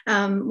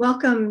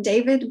welcome,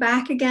 David,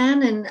 back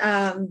again.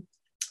 And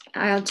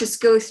I'll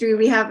just go through,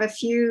 we have a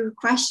few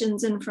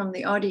questions in from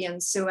the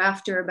audience. So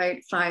after about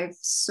 5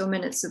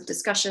 minutes of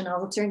discussion,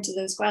 I'll turn to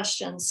those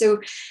questions. So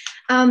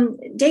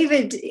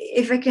David,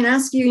 if I can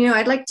ask you,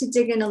 I'd like to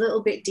dig in a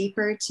little bit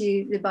deeper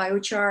to the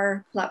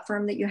biochar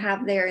platform that you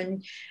have there.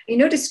 And you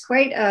noticed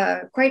quite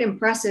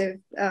impressive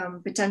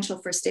potential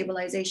for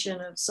stabilization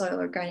of soil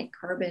organic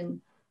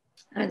carbon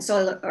and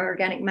soil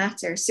organic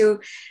matter. So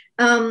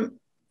are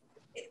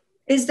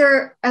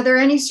there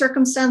any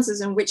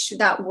circumstances in which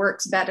that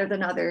works better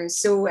than others?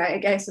 So I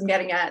guess I'm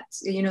getting at,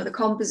 the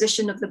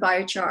composition of the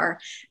biochar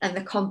and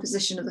the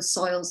composition of the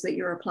soils that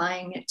you're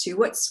applying it to.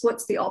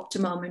 What's the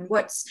optimum, and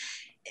what's,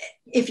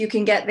 if you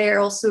can get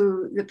there,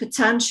 also the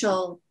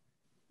potential,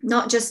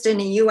 not just in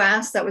the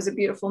US, that was a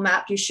beautiful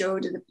map you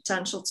showed, the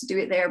potential to do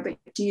it there, but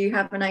do you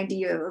have an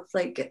idea of,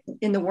 like,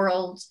 in the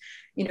world,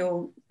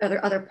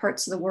 other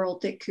parts of the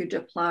world that could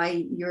apply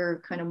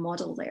your kind of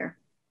model there?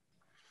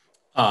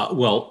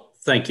 Well,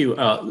 thank you.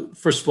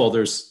 First of all,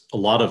 there's a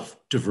lot of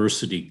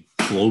diversity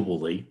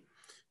globally.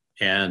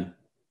 And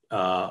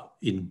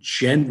in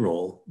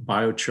general,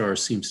 biochar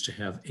seems to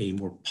have a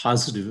more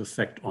positive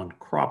effect on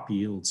crop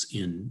yields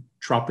in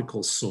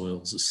tropical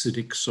soils,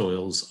 acidic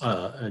soils,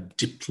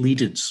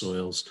 depleted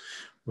soils,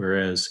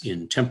 whereas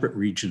in temperate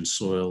region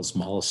soils,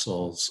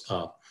 mollisols,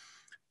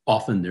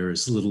 often there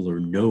is little or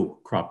no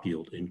crop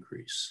yield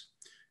increase.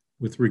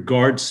 With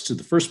regards to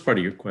the first part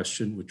of your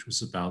question, which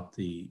was about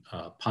the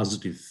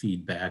positive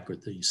feedback or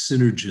the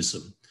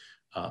synergism,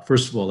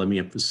 first of all, let me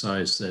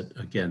emphasize that,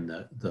 again,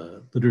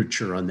 the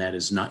literature on that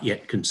is not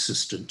yet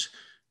consistent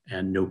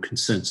and no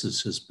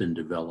consensus has been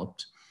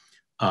developed.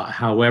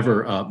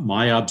 However,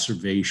 my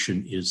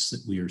observation is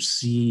that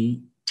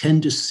we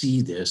tend to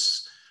see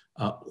this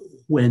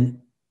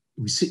when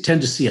we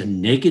tend to see a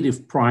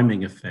negative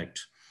priming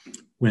effect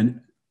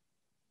when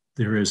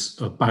there is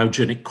a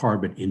biogenic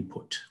carbon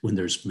input, when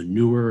there's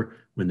manure,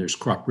 when there's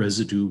crop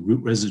residue,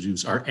 root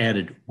residues are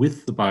added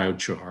with the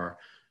biochar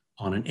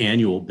on an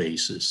annual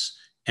basis.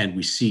 And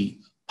we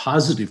see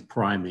positive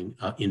priming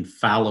in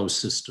fallow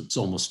systems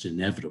almost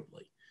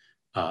inevitably.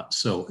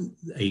 So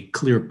a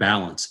clear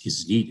balance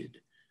is needed.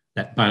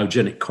 That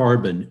biogenic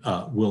carbon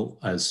will,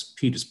 as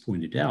Pete has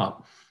pointed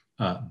out,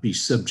 be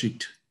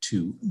subject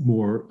to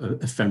more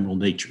ephemeral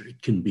nature.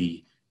 It can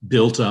be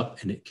built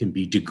up and it can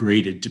be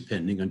degraded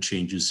depending on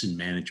changes in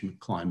management,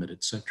 climate,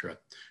 et cetera.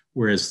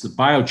 Whereas the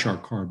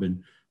biochar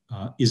carbon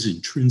is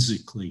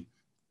intrinsically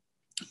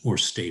more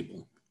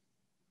stable.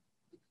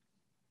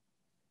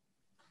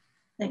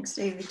 Thanks,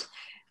 David.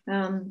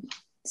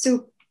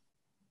 So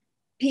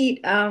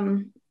Pete,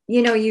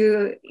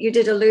 you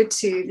did allude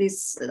to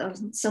these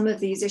some of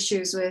these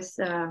issues with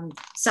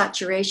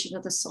saturation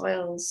of the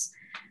soils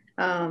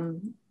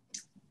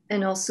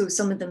and also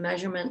some of the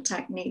measurement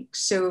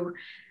techniques. So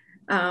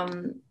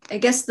I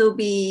guess there'll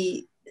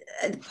be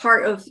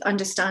part of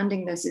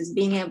understanding this is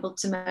being able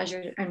to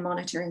measure and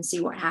monitor and see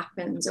what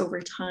happens over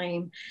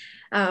time.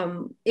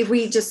 If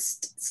we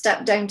just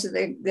step down to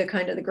the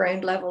kind of the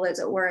ground level, as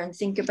it were, and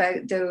think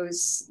about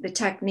the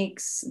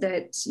techniques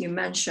that you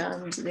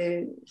mentioned,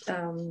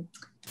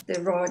 the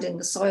rod in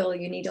the soil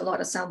you need a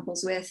lot of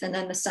samples with, and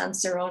then the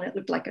sensor on it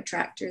looked like a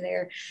tractor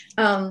there.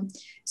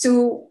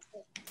 So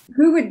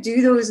who would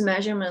do those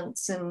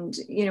measurements, and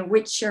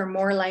which are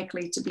more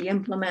likely to be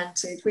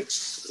implemented,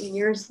 which in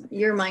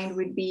your mind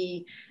would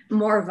be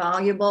more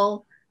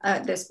valuable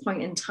at this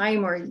point in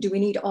time, or do we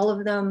need all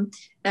of them?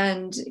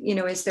 And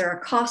is there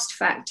a cost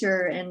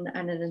factor and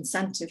an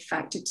incentive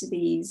factor to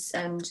these?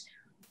 And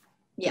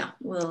yeah,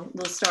 we'll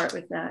start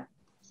with that.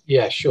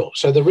 Yeah, sure.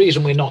 So the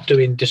reason we're not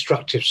doing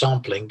destructive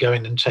sampling,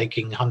 going and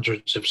taking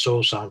hundreds of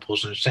soil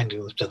samples and sending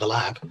them to the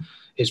lab,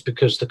 is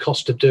because the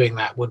cost of doing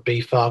that would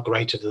be far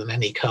greater than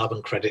any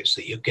carbon credits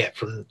that you get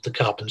from the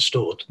carbon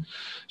stored.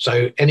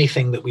 So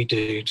anything that we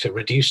do to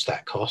reduce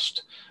that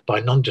cost by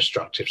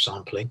non-destructive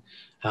sampling,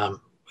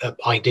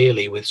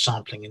 ideally with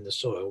sampling in the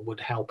soil, would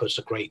help us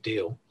a great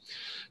deal.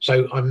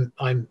 So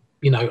I'm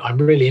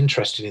really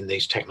interested in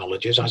these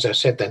technologies. As I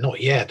said, they're not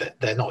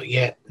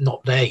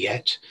there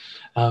yet,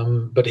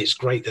 but it's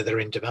great that they're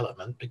in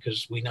development,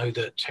 because we know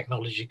that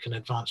technology can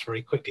advance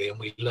very quickly and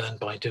we learn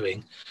by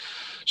doing.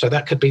 So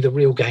that could be the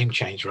real game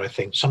changer, I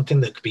think, something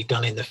that could be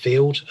done in the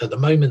field. At the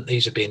moment,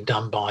 these are being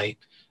done by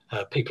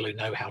people who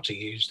know how to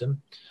use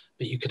them.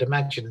 But you could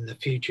imagine in the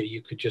future,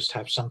 you could just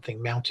have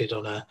something mounted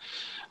on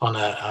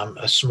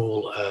a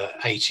small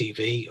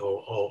ATV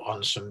or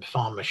on some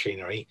farm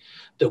machinery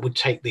that would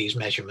take these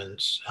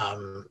measurements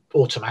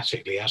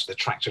automatically as the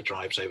tractor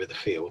drives over the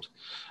field.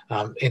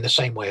 In the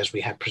same way as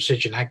we have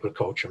precision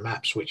agriculture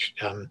maps, which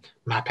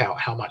map out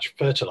how much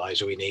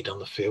fertilizer we need on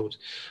the field,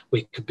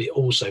 we could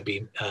also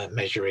be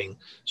measuring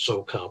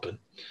soil carbon.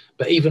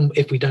 But even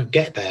if we don't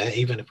get there,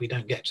 even if we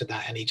don't get to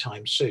that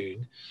anytime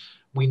soon,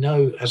 we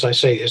know, as I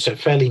say, it's a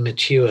fairly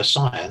mature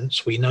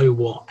science. We know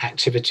what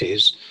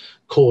activities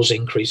cause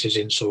increases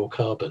in soil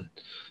carbon.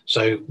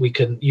 So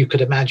you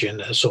could imagine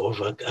a sort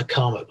of a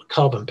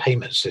carbon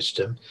payment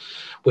system,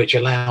 which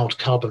allowed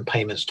carbon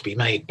payments to be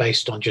made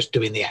based on just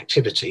doing the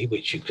activity,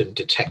 which you can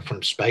detect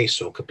from space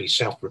or could be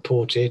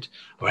self-reported,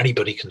 or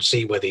anybody can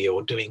see whether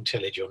you're doing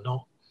tillage or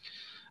not.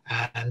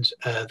 And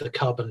the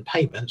carbon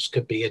payments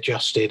could be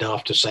adjusted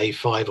after, say,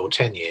 5 or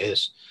 10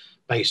 years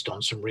based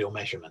on some real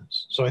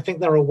measurements. So I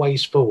think there are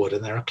ways forward,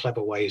 and there are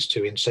clever ways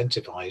to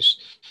incentivize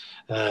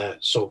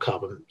soil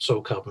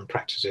carbon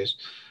practices.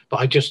 But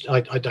I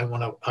don't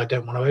want to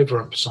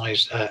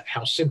overemphasize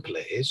how simple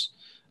it is.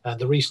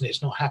 The reason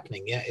it's not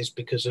happening yet is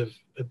because of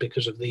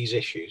these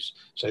issues.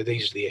 So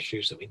these are the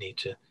issues that we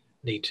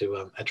need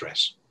to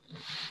address.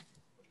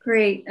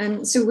 Great,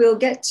 and so we'll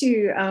get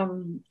to,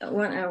 I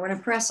want to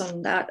press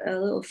on that a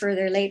little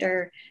further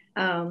later,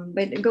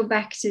 but go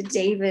back to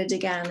David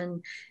again.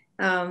 And,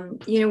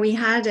 we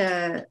had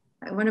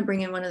I want to bring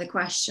in one of the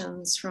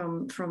questions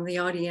from the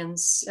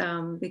audience,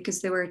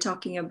 because they were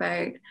talking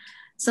about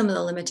some of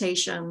the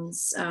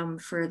limitations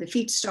for the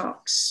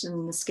feedstocks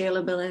and the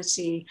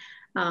scalability,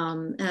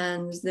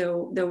 and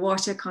the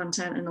water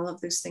content and all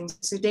of those things.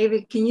 So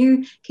David, can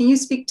you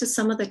speak to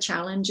some of the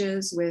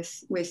challenges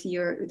with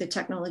the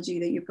technology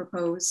that you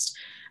proposed,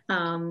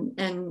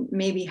 and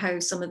maybe how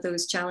some of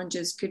those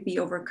challenges could be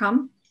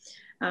overcome?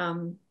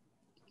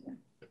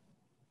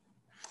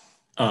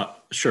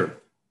 Sure.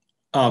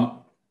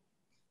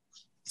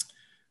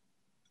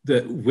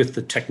 With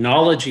the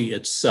technology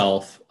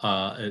itself,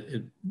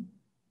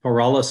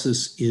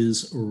 pyrolysis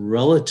is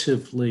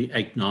relatively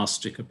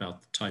agnostic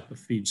about the type of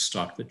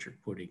feedstock that you're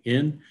putting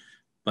in,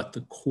 but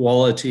the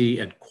quality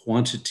and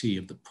quantity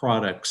of the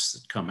products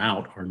that come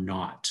out are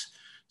not.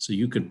 So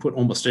you can put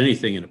almost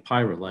anything in a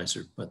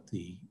pyrolyzer, but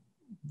the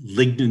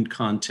lignin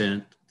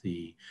content,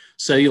 the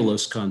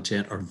cellulose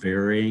content are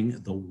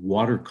varying. The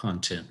water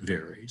content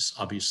varies.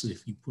 Obviously,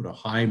 if you put a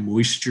high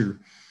moisture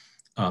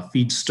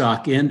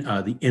feedstock in,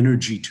 the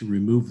energy to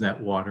remove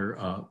that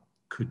water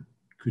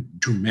could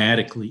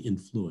dramatically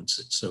influence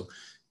it. So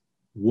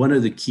one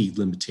of the key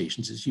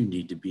limitations is you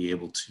need to be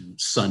able to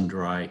sun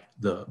dry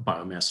the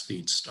biomass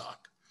feedstock.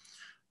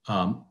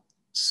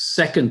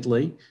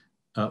 Secondly,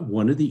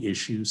 one of the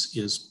issues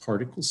is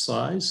particle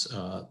size.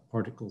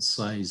 Particle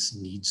size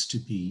needs to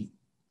be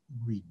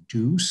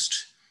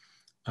reduced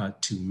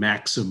to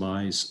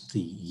maximize the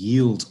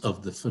yield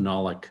of the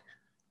phenolic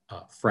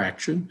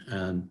fraction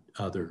and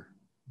other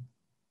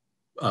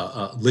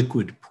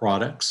liquid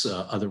products.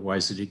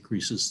 Otherwise, it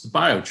increases the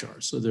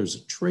biochar. So there's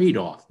a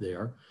trade-off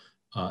there,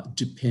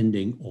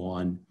 depending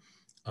on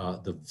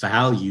the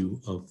value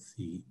of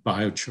the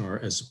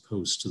biochar as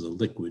opposed to the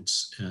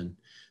liquids. And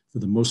for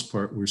the most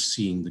part, we're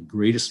seeing the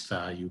greatest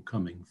value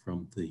coming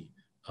from the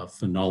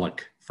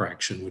phenolic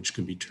fraction, which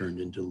can be turned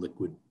into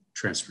liquid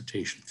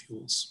transportation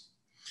fuels.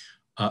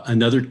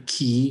 Another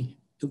key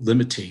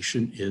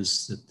limitation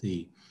is that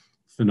the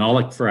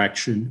phenolic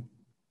fraction,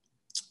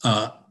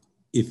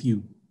 if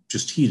you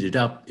just heat it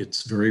up,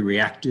 it's very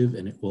reactive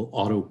and it will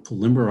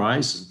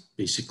auto-polymerize and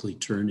basically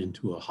turn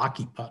into a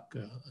hockey puck,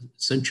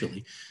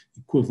 essentially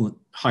equivalent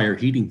higher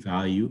heating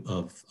value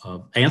of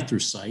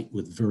anthracite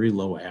with very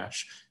low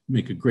ash,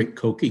 make a great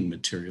coking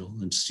material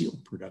in steel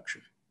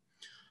production.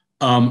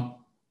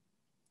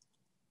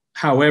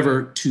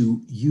 However,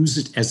 to use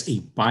it as a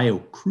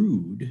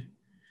biocrude,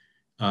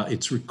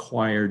 it's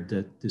required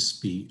that this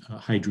be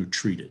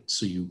hydrotreated.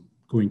 So you're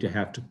going to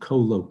have to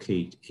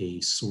co-locate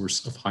a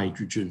source of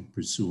hydrogen,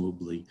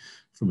 presumably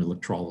from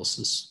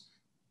electrolysis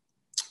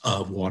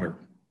of water.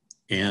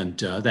 And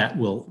that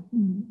will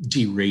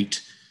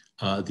derate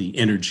the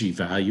energy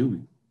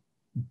value.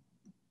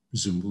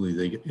 Presumably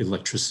the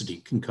electricity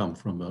can come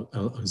from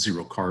a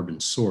zero carbon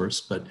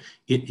source, but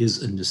it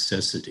is a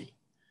necessity.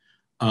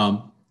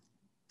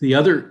 The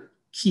other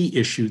key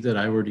issue that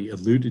I already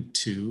alluded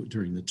to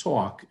during the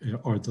talk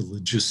are the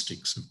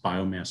logistics of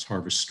biomass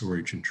harvest,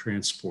 storage, and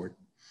transport.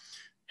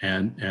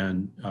 And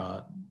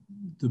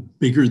the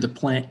bigger the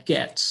plant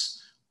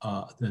gets,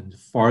 then the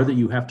farther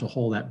you have to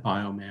haul that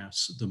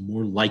biomass, the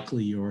more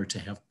likely you are to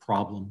have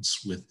problems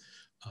with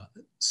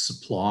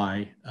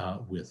supply,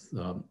 with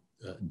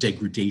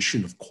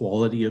degradation of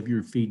quality of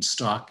your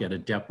feedstock at a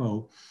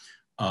depot,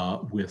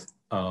 with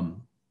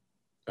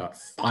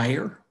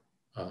fire.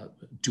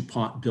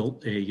 DuPont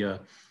built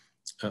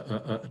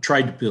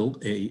tried to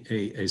build a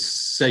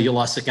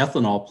cellulosic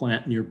ethanol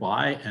plant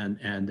nearby,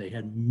 and they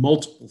had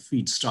multiple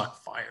feedstock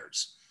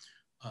fires.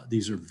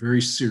 These are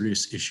very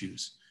serious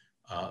issues.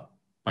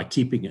 By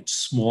keeping it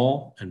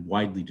small and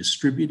widely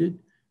distributed,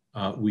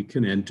 we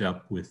can end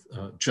up with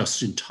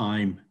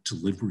just-in-time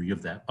delivery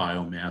of that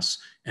biomass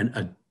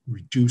and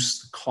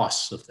reduce the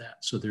costs of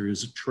that. So there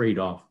is a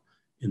trade-off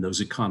in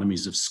those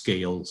economies of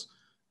scales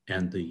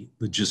and the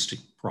logistic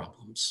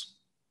problems.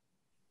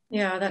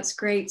 Yeah, that's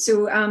great.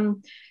 So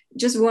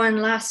just one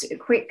last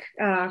quick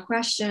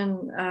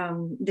question.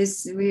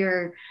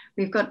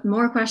 We've got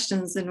more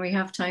questions than we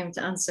have time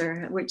to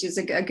answer, which is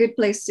a good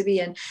place to be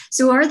in.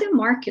 So are there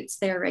markets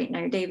there right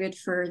now, David,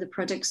 for the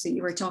products that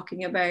you were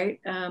talking about?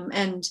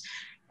 And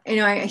you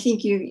know, I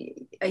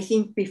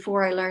think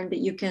before I learned that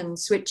you can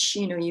switch,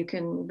 you know, you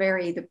can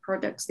vary the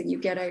products that you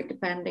get out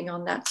depending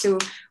on that. So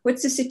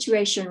what's the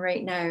situation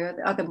right now?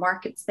 Are the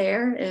markets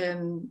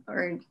there,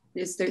 or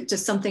is there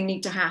just something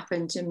need to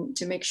happen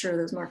to make sure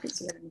those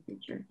markets are there in the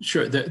future?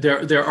 Sure,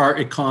 there are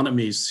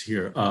economies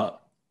here.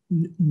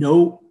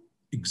 No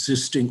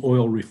existing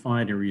oil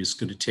refinery is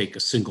going to take a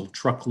single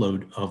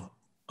truckload of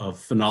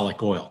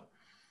phenolic oil.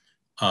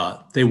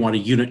 They want a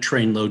unit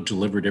train load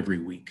delivered every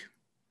week.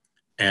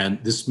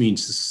 And this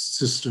means the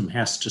system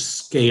has to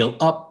scale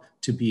up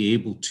to be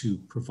able to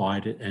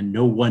provide it. And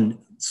no one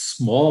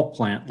small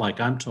plant like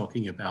I'm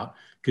talking about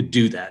could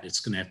do that. It's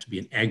going to have to be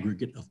an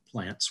aggregate of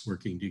plants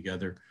working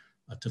together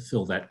to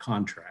fill that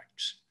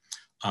contract.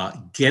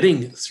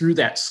 Getting through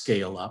that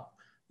scale up,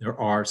 there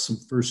are some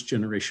first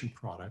generation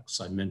products.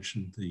 I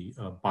mentioned the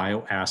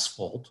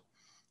bioasphalt,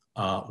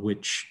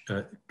 which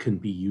can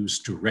be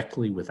used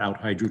directly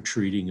without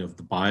hydrotreating of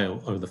the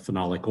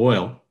phenolic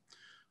oil.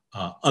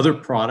 Other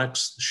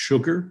products,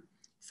 sugar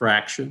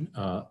fraction,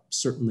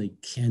 certainly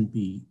can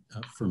be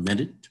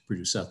fermented to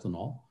produce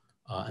ethanol,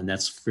 and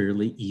that's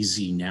fairly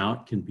easy now.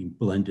 It can be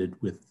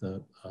blended with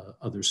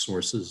other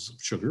sources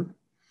of sugar.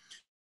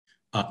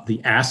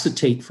 The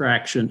acetate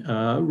fraction,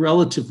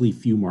 relatively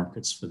few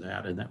markets for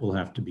that, and that will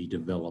have to be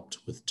developed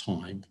with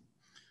time.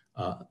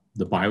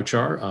 The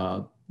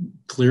biochar,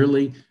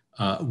 clearly,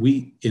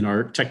 we, in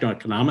our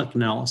techno-economic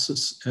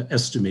analysis,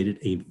 estimated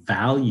a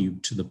value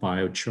to the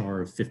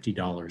biochar of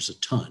 $50 a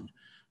ton.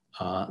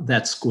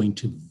 That's going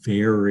to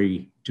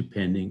vary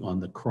depending on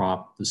the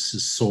crop, the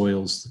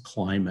soils, the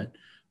climate,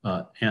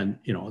 and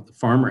you know, the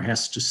farmer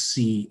has to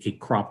see a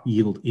crop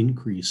yield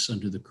increase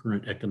under the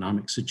current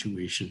economic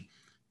situation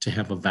to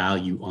have a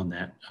value on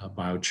that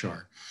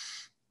biochar.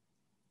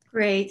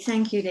 Great,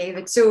 thank you,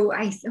 David. So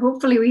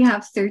hopefully we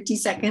have 30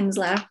 seconds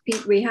left.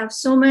 Pete, we have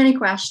so many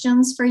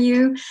questions for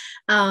you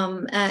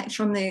from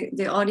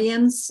the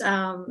audience.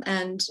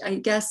 And I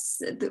guess,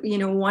 you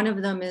know, one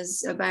of them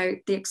is about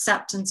the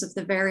acceptance of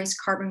the various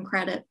carbon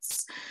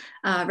credits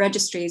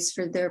registries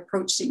for the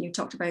approach that you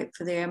talked about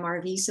for the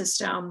MRV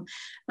system.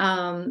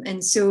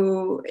 And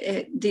so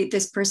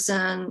this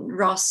person,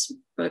 Ross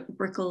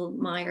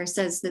Bricklemeyer,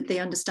 says that they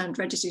understand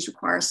registries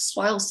require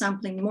soil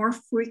sampling more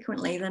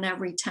frequently than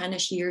every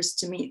 10-ish years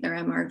to meet their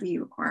MRV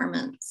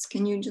requirements.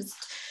 Can you just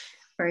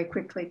very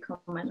quickly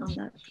comment on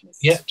that, please?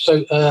 Yeah,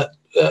 so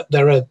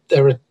there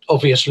are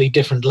obviously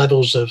different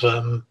levels of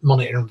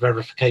monitoring and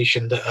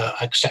verification that are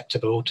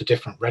acceptable to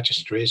different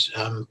registries,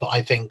 but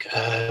I think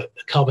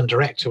Carbon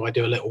Direct, who I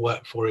do a little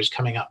work for, is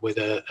coming up with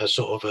a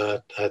sort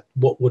of a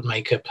what would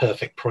make a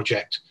perfect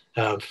project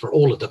for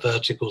all of the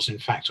verticals, in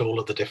fact, all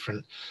of the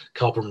different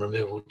carbon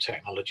removal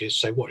technologies.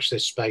 So watch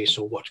this space,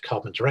 or watch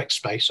Carbon Direct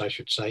space, I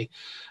should say,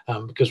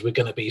 because we're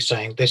going to be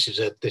saying this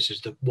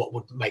is what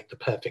would make the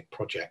perfect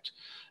project,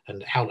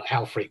 and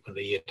how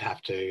frequently you'd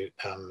have to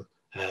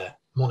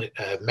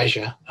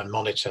measure and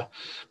monitor.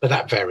 But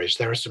that varies.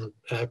 There are some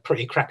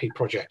pretty crappy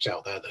projects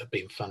out there that have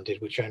been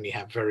funded which only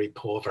have very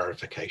poor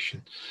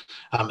verification,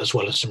 as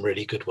well as some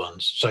really good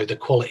ones. So the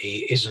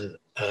quality isn't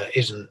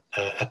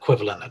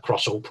equivalent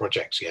across all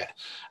projects yet,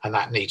 and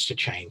that needs to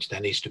change.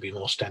 There needs to be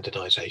more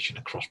standardization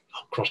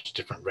across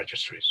different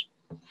registries.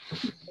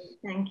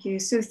 Thank you.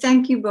 So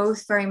thank you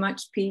both very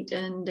much, Pete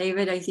and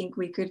David. I think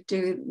we could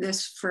do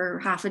this for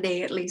half a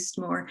day at least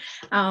more.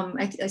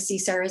 I see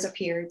Sarah's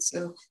appeared,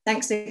 so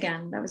thanks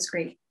again. That was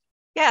great.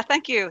 Yeah,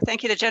 thank you.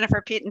 Thank you to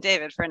Jennifer, Pete, and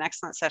David for an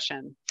excellent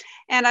session.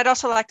 And I'd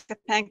also like to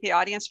thank the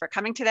audience for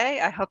coming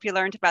today. I hope you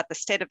learned about the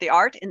state of the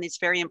art in these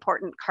very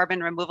important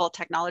carbon removal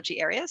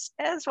technology areas,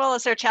 as well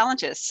as their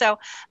challenges. So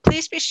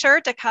please be sure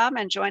to come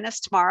and join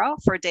us tomorrow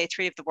for day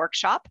 3 of the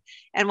workshop.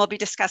 And we'll be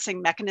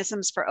discussing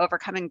mechanisms for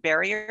overcoming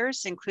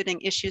barriers, including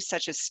issues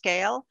such as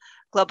scale,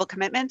 global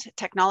commitment,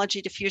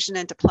 technology diffusion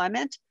and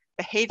deployment,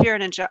 behavior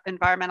and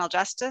environmental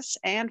justice,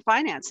 and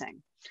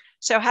financing.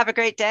 So have a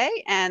great day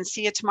and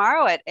see you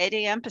tomorrow at 8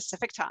 a.m.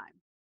 Pacific time.